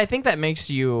 But I think that makes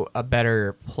you a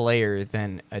better player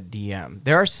than a DM.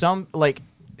 There are some, like,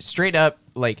 straight up,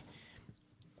 like,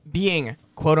 being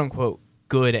quote unquote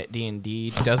good at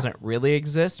D&D doesn't really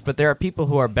exist, but there are people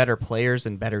who are better players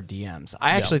and better DMs.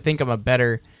 I actually think I'm a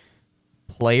better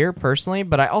player personally,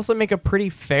 but I also make a pretty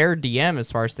fair DM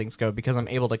as far as things go because I'm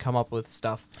able to come up with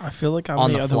stuff. I feel like I'm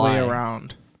on the the other way fly.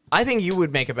 around. I think you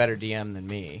would make a better DM than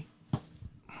me.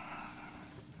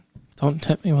 Don't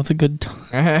tempt me with a good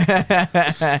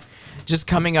time. Just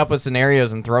coming up with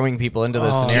scenarios and throwing people into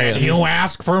those scenarios. Did you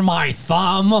ask for my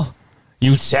thumb?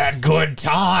 You said good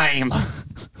time.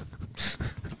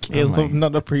 Caleb, my- I'm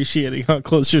not appreciating how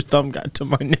close your thumb got to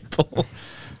my nipple.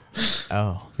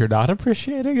 Oh, You're not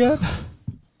appreciating it?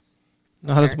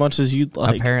 Not as much as you'd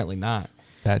like. apparently not.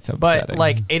 That's upsetting. But,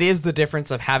 like, it is the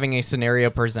difference of having a scenario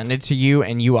presented to you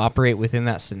and you operate within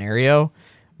that scenario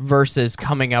versus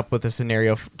coming up with a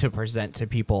scenario to present to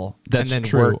people That's and then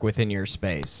true. work within your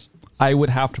space. I would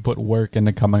have to put work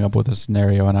into coming up with a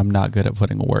scenario, and I'm not good at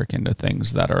putting work into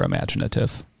things that are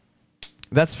imaginative.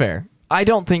 That's fair. I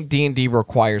don't think D&D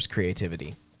requires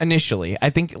creativity initially. I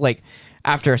think, like,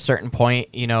 after a certain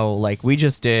point, you know, like we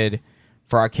just did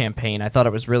for our campaign, I thought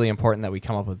it was really important that we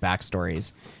come up with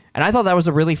backstories. And I thought that was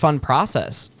a really fun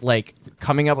process, like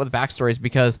coming up with backstories,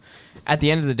 because at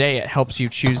the end of the day, it helps you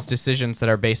choose decisions that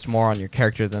are based more on your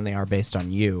character than they are based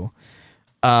on you.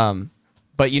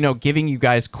 But, you know, giving you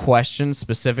guys questions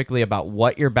specifically about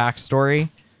what your backstory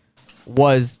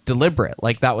was deliberate.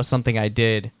 Like, that was something I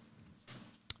did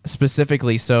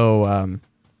specifically so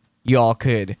you all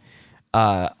could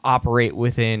operate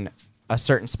within a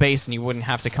certain space and you wouldn't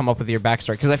have to come up with your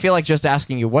backstory. Because I feel like just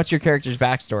asking you what's your character's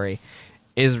backstory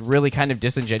is really kind of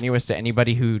disingenuous to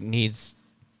anybody who needs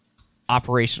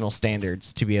operational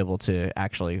standards to be able to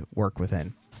actually work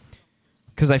within.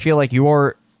 Because I feel like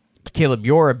Caleb,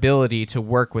 your ability to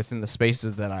work within the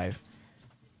spaces that I've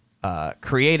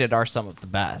created are some of the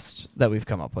best that we've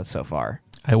come up with so far.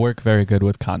 I work very good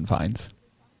with confines.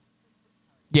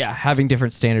 Yeah, having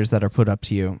different standards that are put up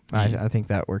to you, I think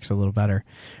that works a little better.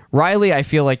 Riley, I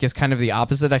feel like, is kind of the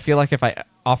opposite. I feel like if I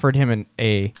offered him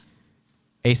a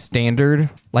standard,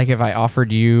 like if I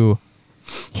offered you,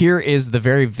 here is the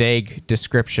very vague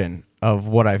description of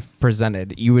what I've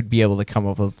presented, you would be able to come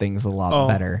up with things a lot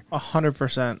better.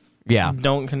 100%. Yeah.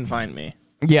 Don't confine me.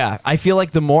 Yeah, I feel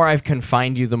like the more I've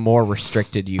confined you, the more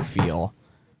restricted you feel.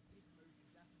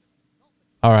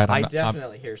 All right. I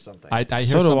definitely hear something. I hear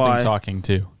So do something I. talking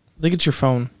too. Look at your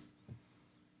phone.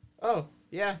 Oh,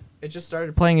 Yeah, it just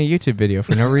started playing a YouTube video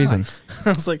for no reason. I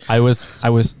was like, I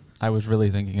was really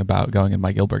thinking about going in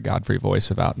my Gilbert Godfrey voice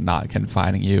about not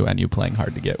confining you and you playing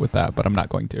hard to get with that, but I'm not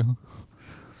going to.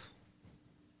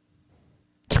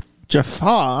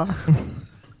 Jafar.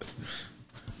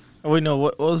 Oh wait, no.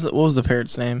 What was the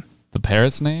parrot's name? The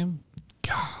parrot's name?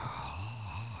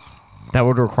 That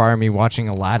would require me watching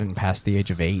Aladdin past the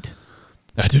age of 8.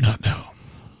 I do not know.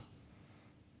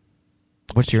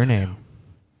 What's your name?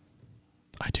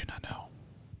 I do not know.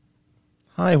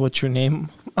 Hi, what's your name?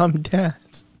 I'm Dad.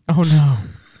 Oh no.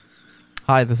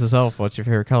 Hi, this is Elf. What's your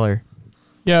favorite color?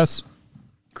 Yes.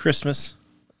 Christmas.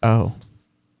 Oh.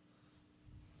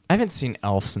 I haven't seen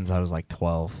Elf since I was like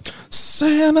 12.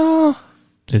 Santa.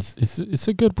 It's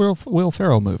a good Will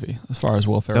Ferrell movie as far as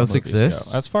Will Ferrell Those movies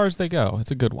exist? go. As far as they go,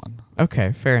 it's a good one.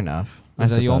 Okay, fair enough.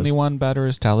 The only one better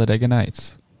is Talladega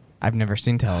Nights. I've never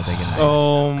seen Talladega Nights.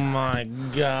 Oh my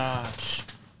gosh.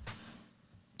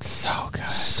 So good.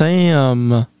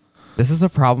 Sam. This is a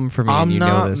problem for me, I'm and you know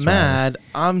not this, right? mad.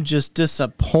 I'm just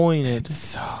disappointed.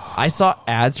 I saw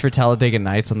ads for Talladega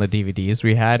Nights on the DVDs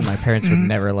we had, and my parents would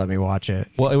never let me watch it.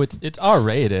 Well, it's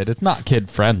R-rated. It's not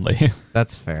kid-friendly.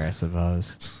 That's fair, I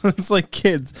suppose. It's like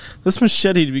kids. This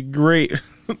machete to be great.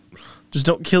 Just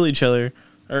don't kill each other,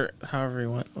 or however he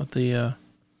went with the.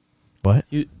 What?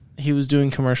 He was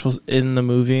doing commercials in the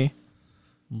movie.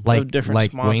 Like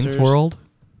different Wayne's sponsors. World?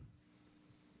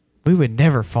 We would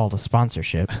never fall to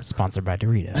sponsorship. Sponsored by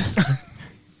Doritos.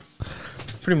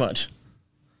 Pretty much.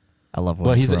 I love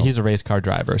Wayne's Well, World. he's a race car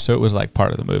driver, so it was like part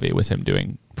of the movie. It was him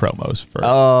doing promos for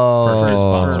Oh, for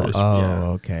sponsors.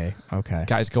 Yeah. okay.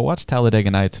 Guys, go watch Talladega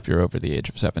Nights if you're over the age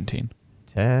of 17.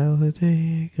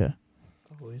 Talladega,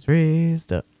 always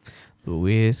raised up the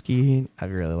whiskey. I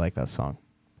really like that song.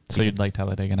 So you'd like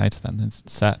Talladega Nights then? It's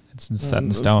set. It's set in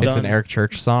It's stone. It's done. an Eric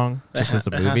Church song, just as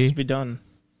a It has movie. to be done.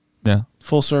 Yeah.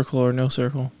 Full circle or no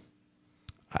circle.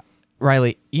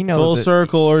 Riley, you know, Full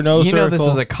circle or no you circle. know this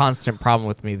is a constant problem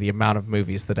with me, the amount of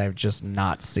movies that I've just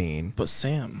not seen. But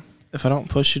Sam, if I don't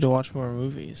push you to watch more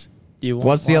movies, you won't.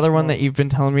 What's the watch other one more. that you've been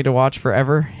telling me to watch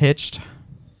forever? Hitched?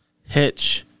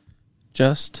 Hitch?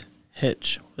 Just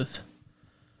Hitch with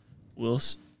Will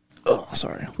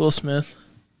Smith.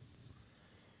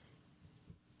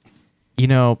 You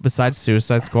know, besides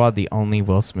Suicide Squad, the only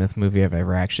Will Smith movie I've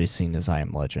ever actually seen is I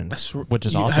Am Legend. I swear, Which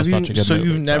is you- also have such you, a good So movie,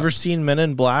 you've never but- seen Men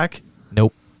in Black?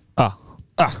 Nope. Ah,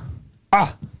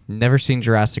 Never seen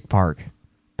Jurassic Park.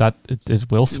 that is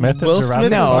Will Smith. in Will Smith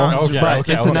Jurassic is Park? not Okay, Jurassic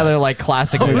okay, It's okay. another like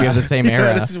classic movie of the same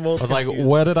era. this is I was like,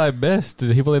 what did I miss?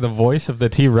 Did he play the voice of the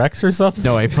T-Rex or something?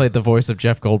 No, I played the voice of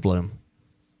Jeff Goldblum.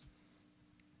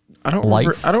 I don't Life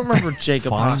remember. I don't remember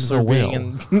Jacob finds a Hostler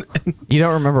being will. in. You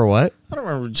don't remember what? I don't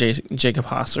remember Jacob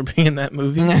Hostler being in that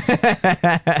movie.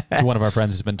 One of our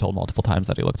friends has been told multiple times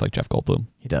that he looks like Jeff Goldblum.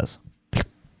 He does.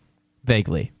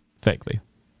 Vaguely. Vaguely.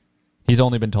 He's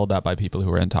only been told that by people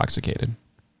who are intoxicated.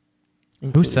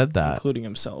 Who said that? Including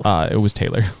himself. It was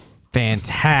Taylor.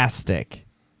 Fantastic.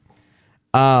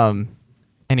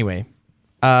 Anyway,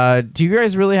 do you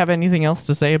guys really have anything else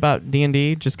to say about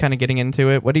D&D? Just kind of getting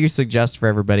into it. What do you suggest for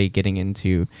everybody getting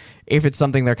into if it's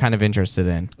something they're kind of interested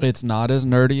in? It's not as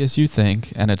nerdy as you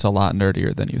think, and it's a lot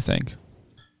nerdier than you think.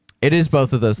 It is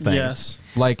both of those things. Yes.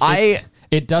 Like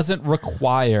it doesn't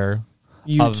require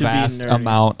You a to be vast nerdy.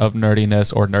 amount of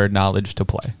nerdiness or nerd knowledge to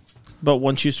play. But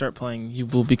once you start playing, you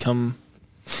will become.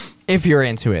 If you're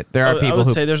into it. There are I people would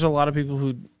who say there's a lot of people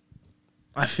who.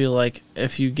 I feel like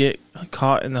if you get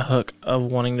caught in the hook of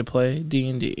wanting to play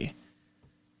D&D,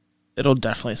 it'll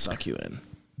definitely suck you in.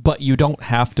 But you don't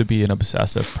have to be an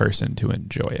obsessive person to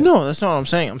enjoy it. No, that's not what I'm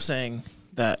saying. I'm saying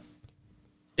that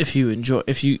if you enjoy,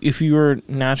 if you are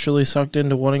naturally sucked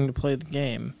into wanting to play the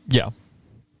game, Yeah.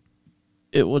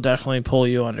 it will definitely pull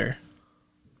you under.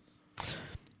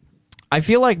 I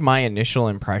feel like my initial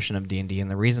impression of D&D and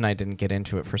the reason I didn't get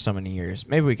into it for so many years,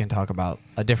 maybe we can talk about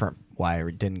a different why I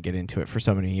didn't get into it for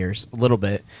so many years a little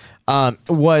bit,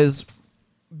 was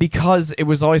because it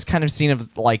was always kind of seen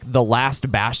of like the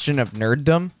last bastion of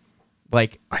nerddom.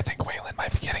 Like, I think Waylon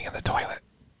might be getting in the toilet.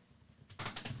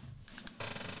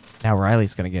 now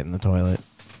Riley's going to get in the toilet.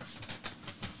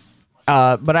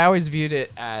 But I always viewed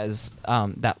it as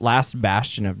that last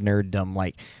bastion of nerddom,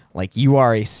 like you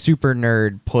are a super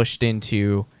nerd pushed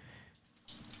into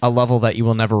a level that you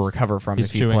will never recover from He's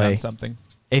if you chewing play on something.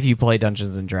 if you play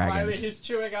Dungeons and Dragons. he's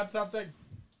chewing on something.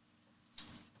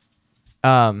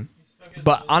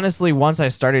 But honestly, once I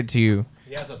started to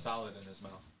He has a solid in his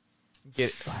mouth.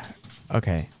 get,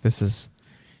 okay, this is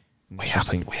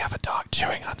interesting. We have a dog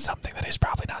chewing on something that he's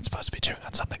probably not supposed to be chewing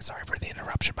on something. Sorry for the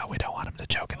interruption, but we don't want him to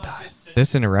choke and die.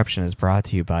 This interruption is brought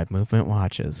to you by Movement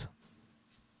Watches.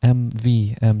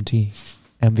 MVMT.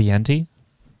 MVNT?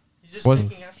 He's just Was-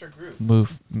 taking after group.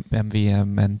 Move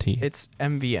MVMNT. It's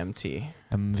MVMT.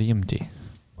 MVMT.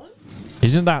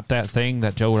 Isn't that thing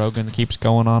that Joe Rogan keeps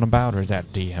going on about, or is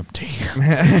that DMT?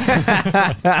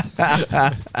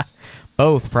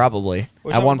 Both, probably.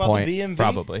 We're At talking one about point. the BMV?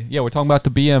 Probably. Yeah, we're talking about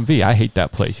the BMV. I hate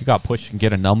that place. You got pushed and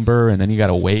get a number, and then you got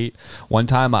to wait. One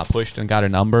time I pushed and got a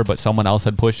number, but someone else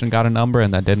had pushed and got a number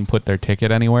and then didn't put their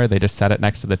ticket anywhere. They just set it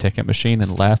next to the ticket machine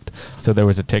and left. So there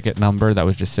was a ticket number that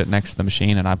was just sitting next to the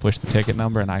machine, and I pushed the ticket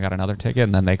number, and I got another ticket,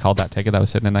 and then they called that ticket that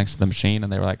was sitting next to the machine,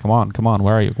 and they were like, come on,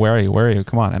 where are you?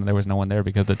 Come on. And there was no one there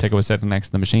because the ticket was sitting next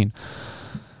to the machine.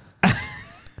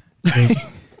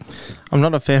 I'm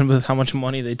not a fan with how much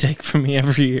money they take from me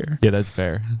every year. Yeah, that's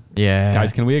fair. Yeah.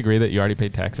 Guys, can we agree that you already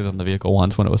paid taxes on the vehicle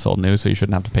once when it was sold new, so you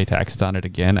shouldn't have to pay taxes on it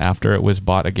again after it was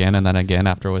bought again, and then again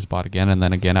after it was bought again, and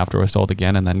then again after it was sold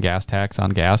again, and then gas tax on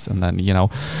gas, and then,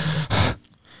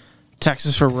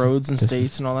 Taxes for roads and This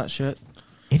states is- and all that shit.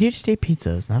 Idiot State Pizza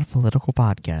is not a political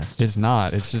podcast. it's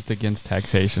not. It's just against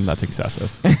taxation that's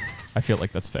excessive. I feel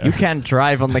like that's fair. You can't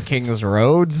drive on the king's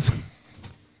roads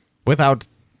without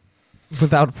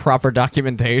proper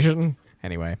documentation.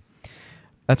 Anyway,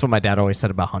 that's what my dad always said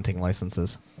about hunting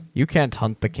licenses. You can't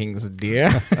hunt the king's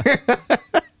deer.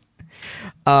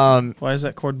 Why is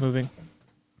that cord moving?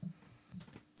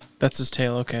 That's his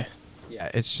tail. Okay. Yeah,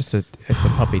 it's a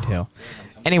puppy tail.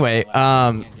 Anyway,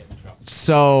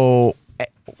 so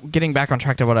getting back on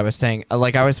track to what I was saying,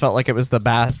 like I always felt like it was the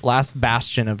last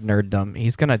bastion of nerddom.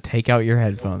 He's gonna take out your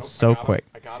headphones so quick.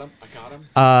 I got him.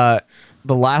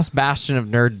 The last bastion of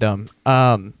nerddom.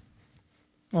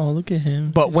 Oh, look at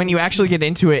him. But when you actually get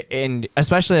into it, and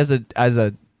especially as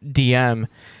a DM,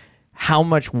 how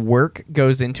much work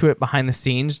goes into it behind the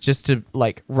scenes just to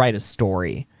like write a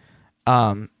story.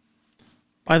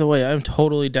 By the way, I'm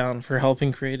totally down for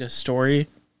helping create a story,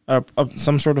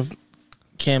 some sort of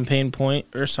campaign point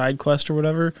or side quest or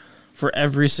whatever for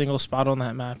every single spot on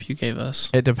that map you gave us.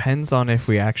 It depends on if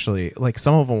we actually like.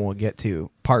 Some of them we'll get to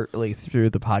partly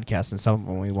through the podcast, and some of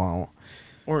them we won't.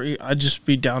 Or I'd just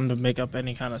be down to make up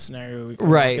any kind of scenario we can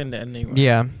Right. walk into anywhere.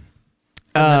 Yeah. And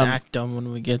then act dumb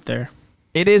when we get there.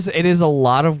 It is a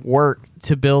lot of work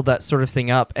to build that sort of thing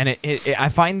up, and I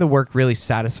find the work really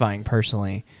satisfying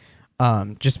personally.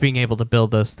 Just being able to build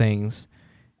those things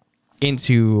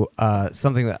into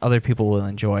something that other people will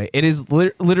enjoy. It is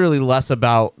literally less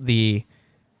about the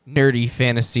nerdy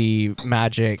fantasy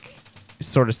magic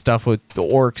sort of stuff with the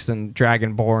orcs and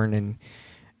Dragonborn and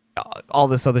all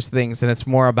this other things, and it's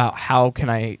more about how can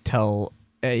I tell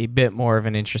a bit more of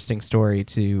an interesting story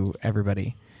to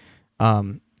everybody.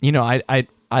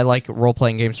 I like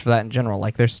role-playing games for that in general.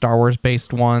 Like there's Star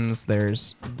Wars-based ones,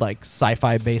 there's like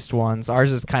sci-fi-based ones.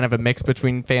 Ours is kind of a mix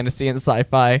between fantasy and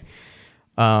sci-fi.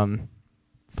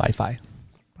 Fi-fi.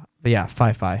 But yeah,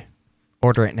 fi-fi.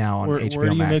 Order it now on Where HBO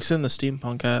do you Max. mix in the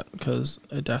steampunk at? Because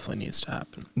it definitely needs to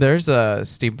happen. There's a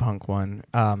steampunk one.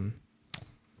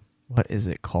 What is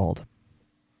it called?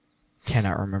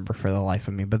 Cannot remember for the life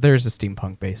of me, but there's a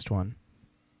steampunk-based one.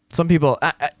 Some people...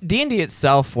 D&D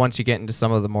itself, once you get into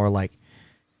some of the more like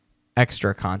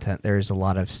extra content, there's a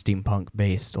lot of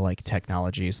steampunk-based like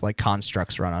technologies, like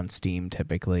constructs run on Steam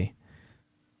typically.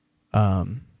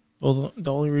 Well,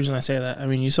 the only reason I say that, I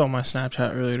mean, you saw my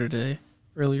Snapchat earlier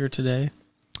today.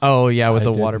 Oh yeah, with I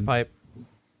the didn't. water pipe.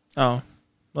 Oh,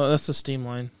 well, that's the Steam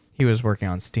line. He was working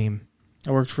on Steam.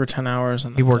 I worked for 10 hours.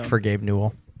 And He worked for Gabe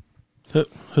Newell,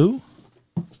 Who?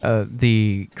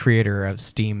 the creator of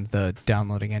Steam, the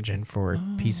downloading engine for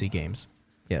PC games.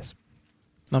 Yes,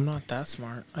 I'm not that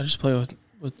smart. I just play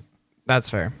with that's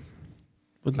fair.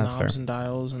 That's knobs fair. and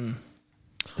dials and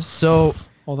So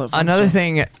all that fun another stuff.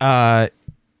 thing,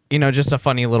 just a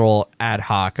funny little ad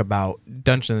hoc about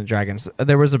Dungeons and Dragons.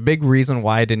 There was a big reason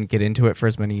why I didn't get into it for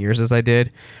as many years as I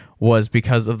did, was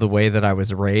because of the way that I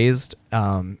was raised,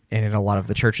 and in a lot of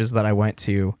the churches that I went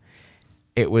to,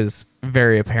 it was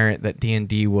very apparent that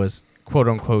D&D was quote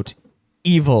unquote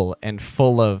evil and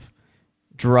full of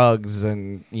drugs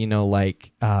and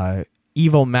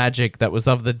evil magic that was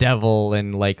of the devil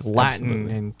and like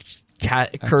Latin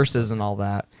Absolutely. and curses and all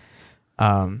that.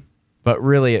 But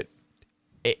really,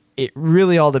 it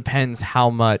really all depends how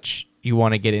much you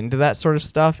want to get into that sort of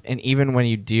stuff. And even when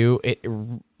you do, it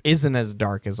isn't as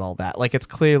dark as all that. Like it's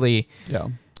clearly, Yeah.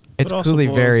 it's It also clearly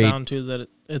boils very down to that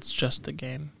it's just a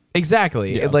game.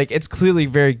 exactly Yeah. like it's clearly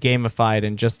very gamified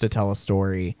and just to tell a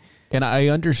story. And I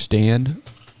understand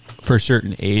for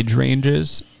certain age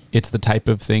ranges, it's the type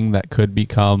of thing that could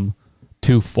become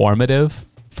too formative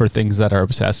for things that are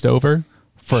obsessed over.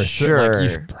 For Sure.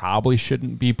 you probably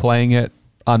shouldn't be playing it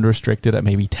unrestricted at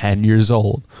maybe 10 years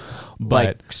old. But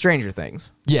like Stranger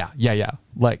Things. yeah.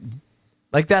 Like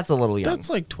That's a little young. That's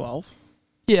like 12.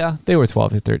 yeah, they were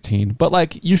 12 to 13. But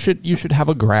like you should have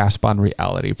a grasp on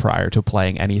reality prior to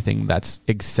playing anything that's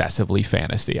excessively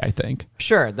fantasy, I think.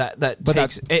 Sure, that But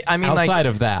takes. I mean, outside like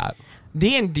of that.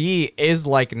 D&D is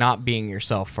like not being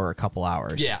yourself for a couple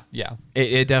hours. Yeah.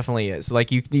 It definitely is.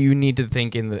 Like you need to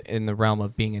think in the realm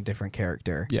of being a different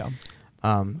character. Yeah.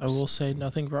 I will say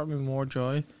nothing brought me more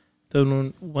joy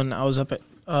than when I was up at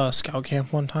scout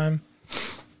camp one time.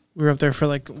 We were up there for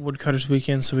like woodcutters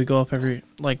weekend, so we go up every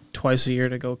like twice a year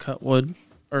to go cut wood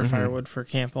or firewood for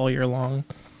camp all year long.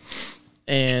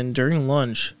 And during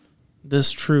lunch,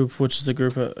 this troop, which is a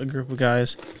group of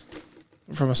guys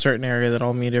from a certain area that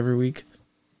all meet every week,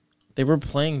 they were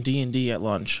playing D&D at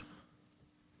lunch.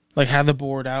 Like had the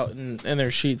board out and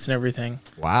their sheets and everything.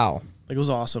 Wow. Like it was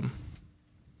awesome.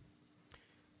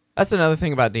 That's another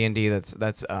thing about D&D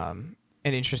that's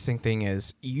an interesting thing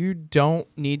is you don't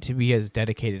need to be as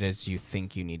dedicated as you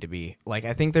think you need to be. Like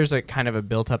I think there's a kind of a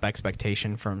built-up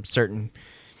expectation from certain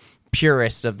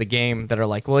purists of the game that are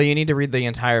like, well, you need to read the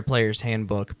entire player's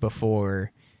handbook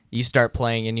before you start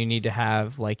playing, and you need to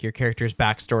have like your character's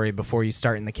backstory before you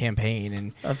start in the campaign,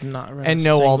 and I've not read and a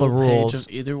know all the single page rules. of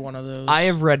either one of those. I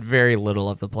have read very little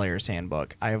of the player's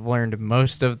handbook. I have learned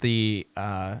most of it.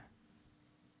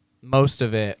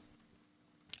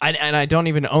 I don't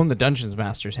even own the Dungeons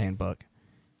Master's handbook.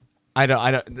 I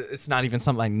don't. It's not even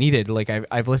something I needed. Like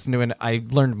I've listened to it. I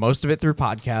learned most of it through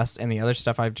podcasts, and the other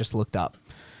stuff I've just looked up.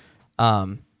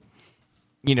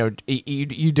 You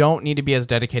don't need to be as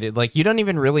dedicated. Like you don't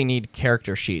even really need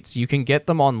character sheets. You can get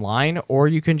them online, or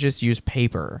you can just use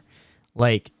paper.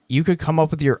 Like you could come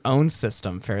up with your own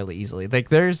system fairly easily. Like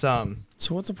there's So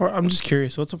what's a part? I'm just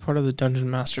curious. What's a part of the Dungeon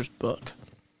Master's book?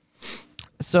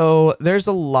 So there's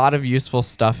a lot of useful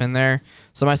stuff in there.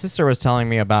 So my sister was telling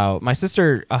me about, my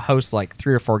sister hosts like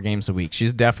 3 or 4 games a week.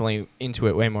 She's definitely into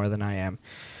it way more than I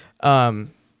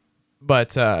am.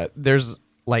 But there's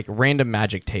like random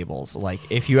magic tables. Like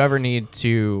if you ever need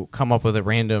to come up with a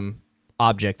random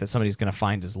object that somebody's going to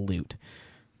find as loot,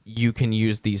 you can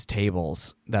use these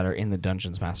tables that are in the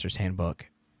Dungeons Master's handbook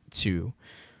to,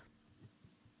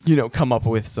 come up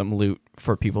with some loot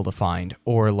for people to find,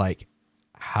 or like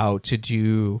how to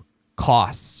do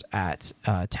costs at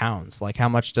towns. Like how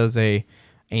much does a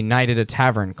night at a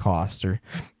tavern cost, or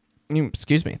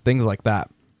excuse me, things like that.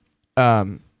 A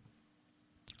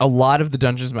lot of the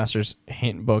Dungeons Master's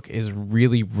handbook is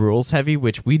really rules heavy,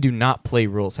 which we do not play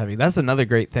rules heavy. That's another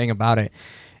great thing about it,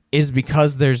 is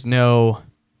because there's no,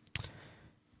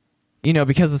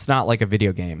 because it's not like a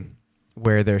video game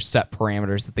where there's set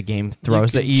parameters that the game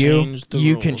throws at you.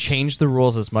 You can change the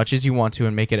rules as much as you want to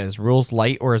and make it as rules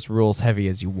light or as rules heavy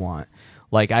as you want.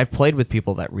 Like I've played with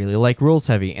people that really like rules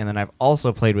heavy, and then I've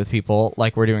also played with people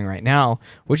like we're doing right now,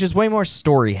 which is way more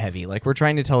story heavy. Like we're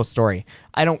trying to tell a story.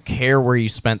 I don't care where you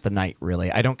spent the night,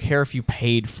 really. I don't care if you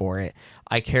paid for it.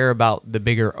 I care about the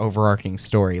bigger overarching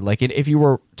story. Like if you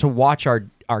were to watch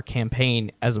our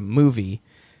campaign as a movie,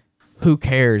 who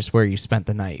cares where you spent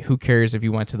the night? Who cares if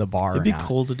you went to the bar It'd be or not?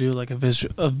 cool to do like a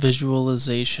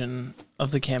visualization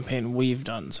of the campaign we've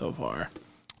done so far.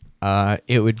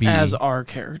 It would be as our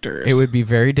characters. It would be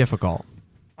very difficult.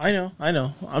 I know.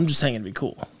 I'm just saying it'd be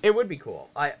cool. It would be cool.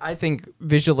 I think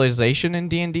visualization in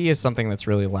D&D is something that's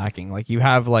really lacking. Like you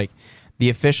have like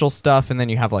the official stuff, and then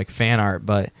you have like fan art,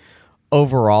 but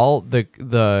overall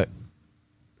the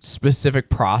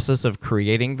specific process of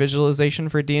creating visualization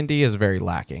for D&D is very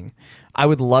lacking. I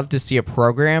would love to see a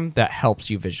program that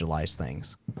helps you visualize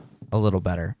things a little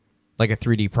better. Like a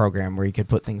 3D program where you could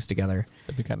put things together.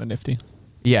 That'd be kind of nifty.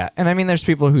 Yeah, and I mean, there's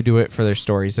people who do it for their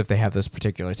stories if they have those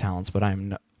particular talents, but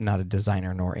I'm not a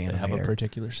designer nor animator. They have a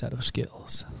particular set of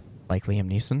skills. Like Liam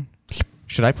Neeson?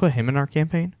 Should I put him in our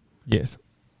campaign? Yes.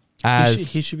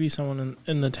 He should be someone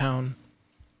in the town.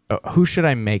 Who should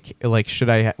I make? Like,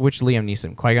 which Liam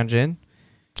Neeson? Qui-Gon Jinn?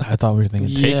 I thought we were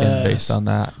thinking Taken based on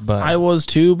that, but I was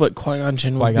too, but Qui-Gon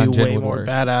Jinn would Qui-Gon be Jinn way would more work.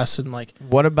 badass and like.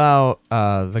 What about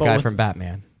the guy from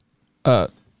Batman?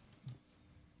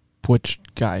 Which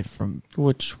guy from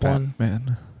Which one?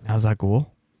 Batman? Naz Ghul?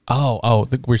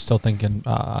 We're still thinking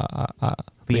Liam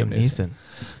Neeson.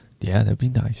 Yeah, that'd be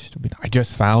nice. I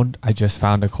just found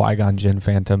a Qui-Gon Jinn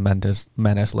Phantom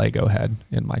Menace Lego head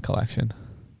in my collection.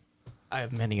 I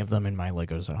have many of them in my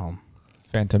Legos at home.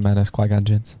 Phantom Menace Qui-Gon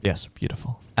Jinns. Yes.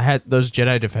 Beautiful. I had those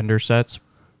Jedi Defender sets.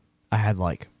 I had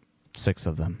like 6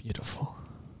 of them Beautiful.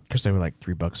 because they were like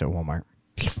 $3 at Walmart.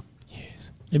 Yes.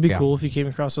 It'd be Yeah. cool if you came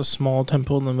across a small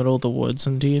temple in the middle of the woods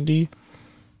in D&D,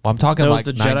 Well, I'm talking That was like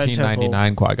the Jedi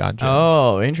 1999 Qui-Gon Jinn.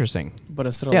 Oh, interesting. But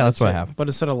instead of Yeah, that's what I have. But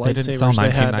instead of They didn't sell lightsabers, they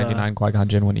had 1999 Qui-Gon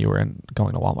Jinn when you were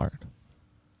going to Walmart.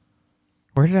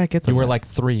 Where did I get them? You were then? like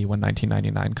 3 when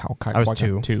 1999 I was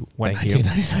Qui-Gon 2. when Thank you.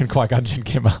 1999 Qui-Gon Jinn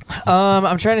came out.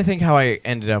 I'm trying to think how I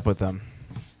ended up with them.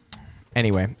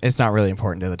 Anyway, it's not really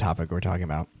important to the topic we're talking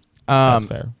about. That's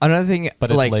fair. Another thing,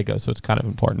 But it's like, Lego, so it's kind of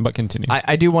important. But continue.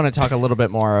 I do want to talk a little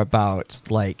bit more about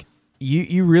like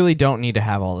you really don't need to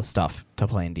have all the stuff to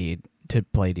play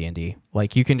D&D.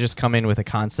 Like you can just come in with a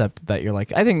concept that you're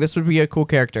like, I think this would be a cool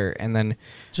character, and then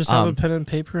just have a pen and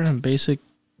paper and a basic.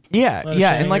 yeah,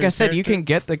 and like your I said, you character. can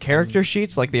get the character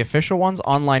sheets, like the official ones,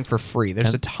 online for free.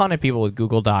 There's And a ton of people with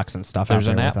Google Docs and stuff. There's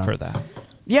out an there app with for them. that.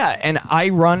 Yeah, and I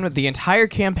run the entire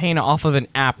campaign off of an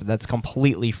app that's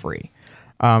completely free.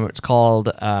 It's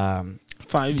called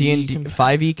 5e D&D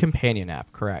 5e Companion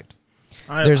app. Correct.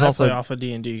 There's I also play off of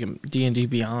D&D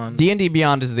Beyond. D&D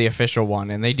Beyond is the official one,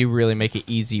 and they do really make it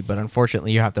easy, but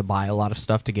unfortunately you have to buy a lot of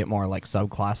stuff to get more like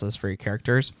subclasses for your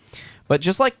characters. But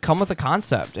just like come with a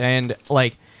concept, and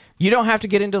like you don't have to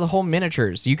get into the whole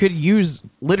miniatures. You could use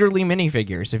literally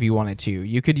minifigures if you wanted to.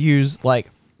 You could use like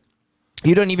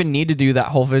you don't even need to do that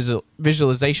whole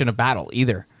visualization of battle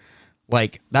either.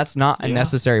 Like that's not a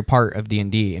necessary part of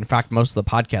D&D. In fact, most of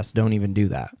the podcasts don't even do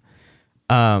that.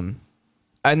 And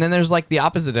then there's like the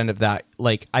opposite end of that.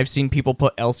 Like I've seen people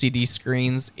put LCD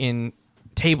screens in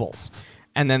tables,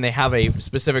 and then they have a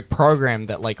specific program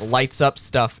that like lights up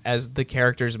stuff as the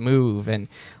characters move, and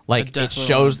like it definitely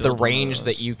shows wanna the build one of range those.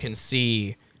 that you can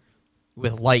see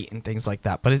with light and things like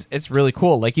that. But it's really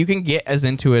cool. Like you can get as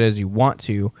into it as you want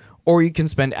to, or you can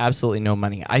spend absolutely no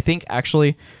money. I think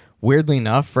actually, weirdly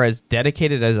enough, for as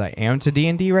dedicated as I am to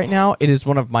D&D right now, it is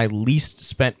one of my least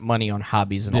spent money on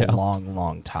hobbies in a long,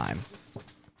 long time.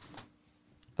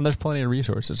 And there's plenty of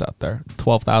resources out there.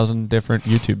 12,000 different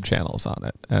YouTube channels on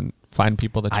it, and find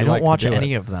people that you I don't like watch to do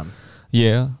any it. of them.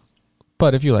 Yeah,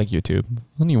 but if you like YouTube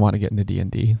and you want to get into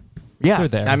D&D, Yeah, they're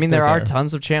there. I mean, They're there are there.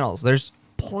 tons of channels. There's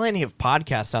plenty of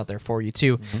podcasts out there for you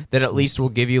too that at least will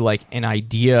give you like an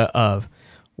idea of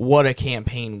what a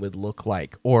campaign would look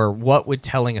like, or what would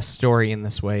telling a story in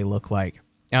this way look like.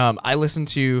 I listen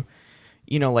to,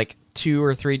 like 2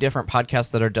 or 3 different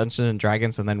podcasts that are Dungeons and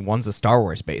Dragons, and then one's a Star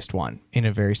Wars based one in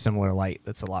a very similar light.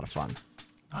 That's a lot of fun.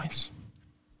 Nice.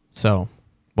 So,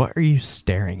 what are you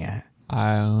staring at?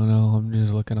 I don't know. I'm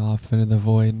just looking off into the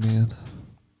void, man.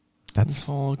 It's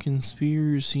all a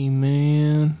conspiracy,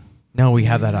 man. No, we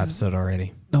have that episode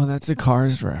already. No, that's a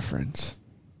Cars reference.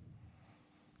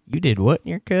 You did what in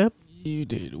your cup? You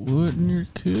did what in your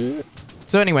cup?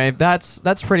 So anyway, that's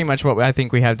pretty much what I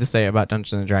think we have to say about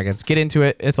Dungeons and Dragons. Get into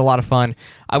it. It's a lot of fun.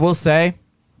 I will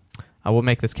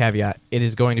make this caveat. It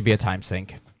is going to be a time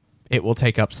sink. It will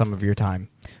take up some of your time,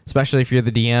 especially if you're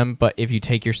the DM, but if you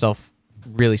take yourself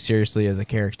really seriously as a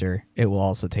character, it will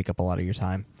also take up a lot of your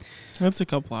time. That's a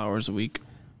couple hours a week.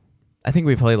 I think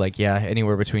we play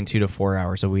anywhere between 2 to 4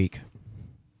 hours a week.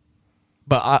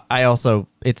 But I also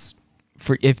if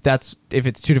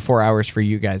it's 2 to 4 hours for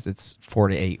you guys, it's 4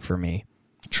 to 8 for me.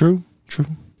 True.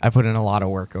 I put in a lot of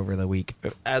work over the week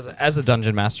as a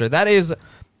dungeon master. That is,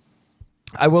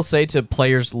 I will say to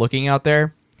players looking out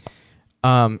there,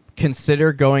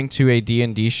 consider going to a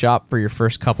D&D shop for your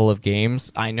first couple of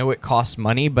games. I know it costs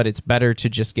money, but it's better to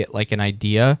just get like an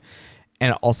idea.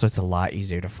 And also, it's a lot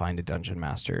easier to find a dungeon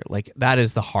master. Like that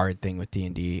is the hard thing with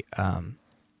D&D,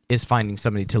 is finding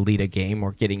somebody to lead a game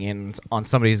or getting in on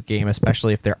somebody's game,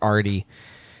 especially if they're already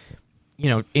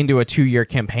into a 2-year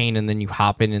campaign and then you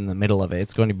hop in the middle of it.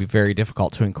 It's going to be very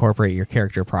difficult to incorporate your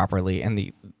character properly.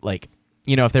 And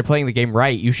if they're playing the game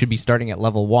right, you should be starting at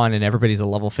level 1 and everybody's a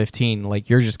level 15. Like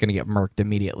you're just going to get murked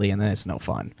immediately, and then it's no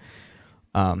fun.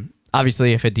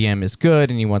 Obviously, if a DM is good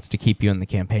and he wants to keep you in the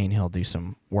campaign, he'll do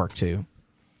some work to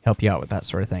help you out with that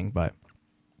sort of thing. But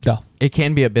it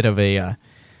can be a bit of a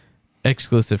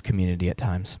exclusive community at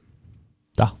times.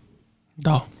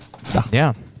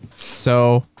 Yeah.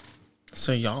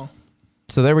 So y'all.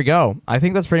 So there we go. I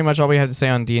think that's pretty much all we have to say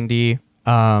on D&D.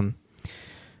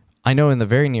 I know in the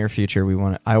very near future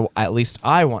I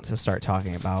want to start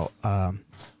talking about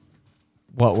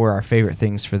what were our favorite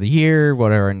things for the year,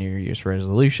 what are our New Year's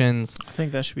resolutions. I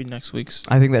think that should be next week's.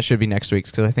 I think that should be next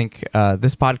week's, because I think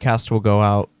this podcast will go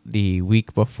out the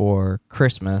week before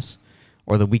Christmas,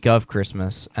 or the week of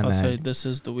Christmas, and I'll say then this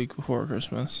is the week before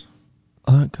Christmas,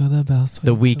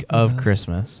 the week of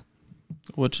Christmas.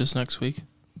 which is next week.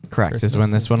 Correct, is Christmas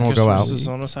when this is- one will go Christmas out. is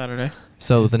on a Saturday.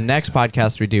 So the next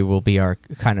podcast we do will be our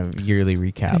kind of yearly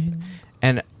recap.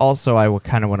 And also, I will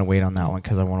kind of want to wait on that one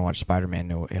because I want to watch Spider-Man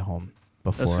No Way Home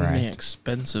before That's going to be I...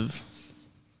 expensive.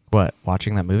 What,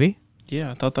 watching that movie?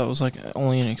 Yeah, I thought that was like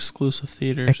only in exclusive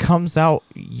theaters. It comes out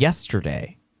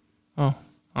yesterday. Oh,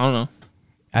 I don't know.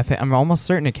 I'm almost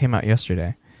certain it came out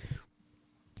yesterday.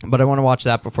 But I want to watch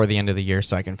that before the end of the year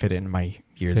so I can fit it in my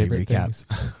yearly Favorite recap. things.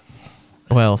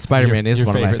 Well, Spider-Man Your is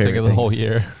one of my favorite thing of the whole things.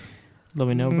 year. Let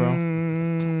me know,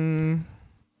 bro.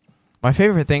 My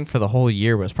favorite thing for the whole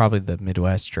year was probably the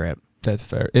Midwest trip. That's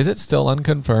fair. Is it still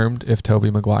unconfirmed if Tobey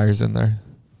Maguire's in there?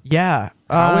 Yeah.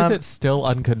 How is it still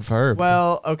unconfirmed?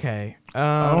 Well, okay.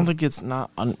 I don't think it's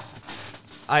not.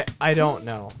 I don't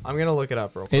know. I'm gonna look it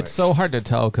up real quick. It's so hard to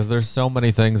tell because there's so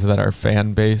many things that are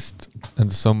fan based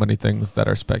and so many things that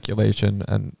are speculation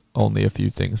and only a few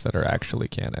things that are actually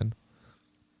canon.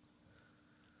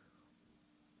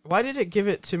 Why did it give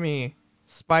it to me?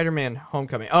 Spider-Man: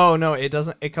 Homecoming. Oh no, it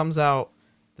doesn't. It comes out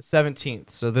the 17th,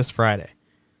 so this Friday.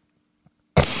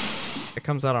 It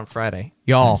comes out on Friday,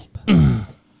 y'all.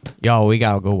 Y'all, we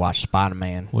gotta go watch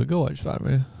Spider-Man. We go watch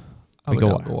Spider-Man. We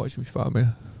go watch some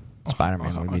Spider-Man.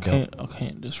 Spider-Man would be dope. I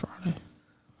can't this Friday.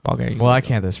 Okay. Well, I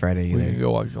can't this Friday We can either.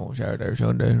 go watch it on Saturday,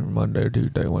 Sunday, Monday,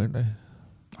 Tuesday, Wednesday.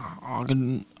 I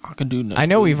can do next I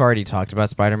know week. we've already talked about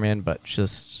Spider-Man, but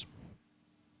just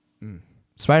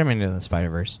Spider-Man into the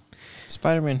Spider-Verse.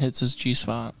 Spider-Man hits his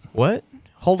G-spot. What?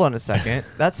 Hold on a second.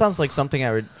 That sounds like something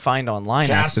I would find online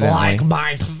Just accidentally. like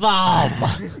my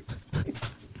thumb.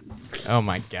 Oh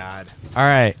my god. All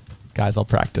right. Guys, I'll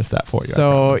practice that for you. I So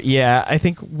promise. yeah, I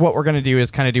think what we're gonna do is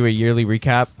kind of do a yearly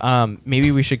recap.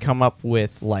 Maybe we should come up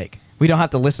with like, we don't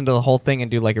have to listen to the whole thing and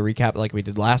do like a recap like we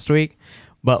did last week,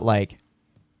 but like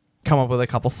come up with a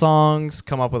couple songs,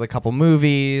 come up with a couple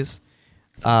movies,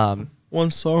 One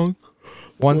song.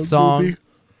 one song, movie.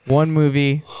 one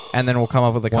movie, and then we'll come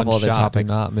up with a one couple other shot, topics.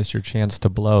 do not miss your chance to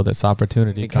blow. This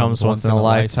opportunity It comes once in a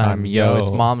lifetime. Yo,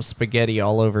 it's mom's spaghetti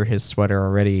all over his sweater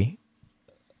already.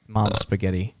 Mom's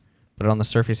spaghetti. But on the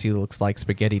surface, he looks like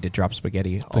spaghetti to drop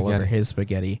spaghetti all over Spaghetti. his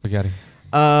spaghetti. Spaghetti.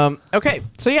 Okay,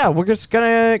 so yeah, we're just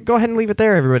gonna go ahead and leave it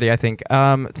there, everybody. I think.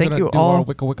 Thank you all.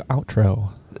 Wicca Wicca outro.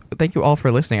 Thank you all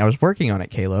for listening. I was working on it,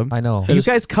 Caleb. I know. You Hit us-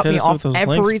 guys cut hit me us off with those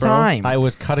every links, bro. time. I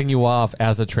was cutting you off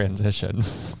as a transition. Big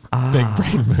Ah,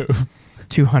 brain move.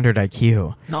 200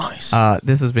 IQ. Nice.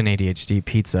 This has been ADHD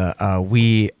Pizza.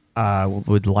 We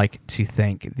would like to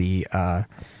thank the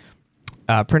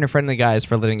Printer Friendly guys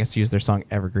for letting us use their song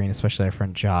Evergreen, especially our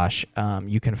friend Josh.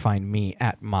 You can find me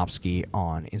at Mopsky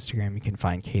on Instagram. You can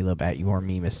find Caleb at Your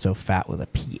Meme is So Fat with a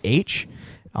PH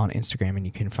on Instagram. And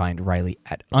you can find Riley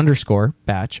at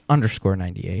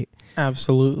 _batch_98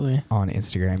 Absolutely. on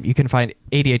Instagram. You can find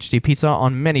ADHD Pizza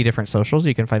on many different socials.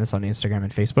 You can find us on Instagram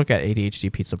and Facebook at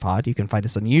ADHD Pizza Pod. You can find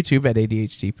us on YouTube at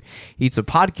ADHD Pizza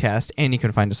Podcast, and you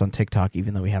can find us on TikTok,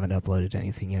 even though we haven't uploaded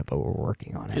anything yet, but we're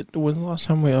working on it. When's the last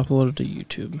time we uploaded to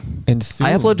YouTube? And soon,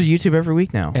 I upload to YouTube every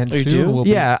week now. And Oh, you soon do? we'll be,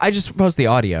 Yeah, I just post the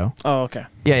audio. Oh, okay.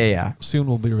 Yeah. soon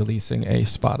we'll be releasing a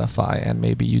Spotify and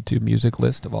maybe YouTube music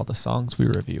list of all the songs we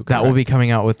review. That will be correct?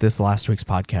 coming out with this last week's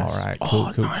podcast. All right.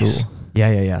 Oh, Cool. nice.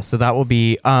 Yeah. So that will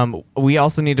be. We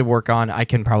also need to work on. I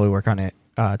can probably work on it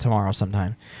tomorrow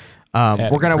sometime. Adding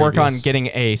We're gonna work on previous- getting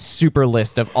a super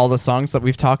list of all the songs that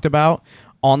we've talked about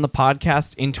on the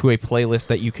podcast into a playlist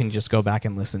that you can just go back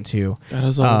and listen to. That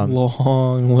is a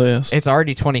long list. It's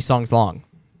already 20 songs long.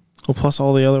 Well, plus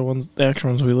all the other ones, the extra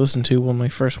ones we listened to when we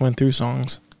first went through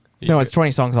songs. No, it's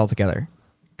 20 songs altogether.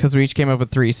 Because we each came up with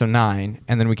 3, so 9,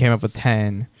 and then we came up with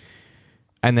 10,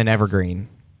 and then Evergreen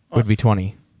would be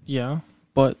 20. Yeah,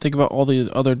 but think about all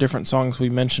the other different songs we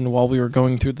mentioned while we were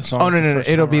going through the songs. Oh, no. the first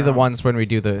It'll time be the around. ones when we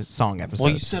do the song episode.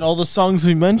 Well, you said all the songs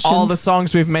we mentioned. All the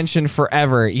songs we've mentioned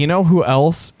forever. You know who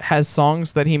else has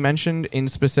songs that he mentioned in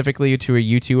specifically to a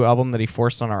U2 album that he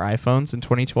forced on our iPhones in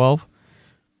 2012?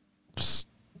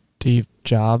 Steve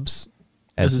Jobs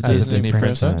As a as a Disney Disney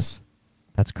princess.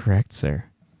 That's correct, sir.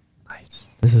 Nice.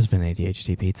 This has been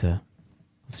ADHD Pizza.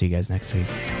 We'll see you guys next week.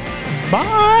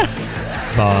 Bye.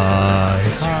 Bye.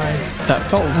 That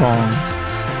felt wrong.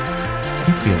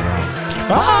 You feel wrong.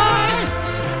 Bye.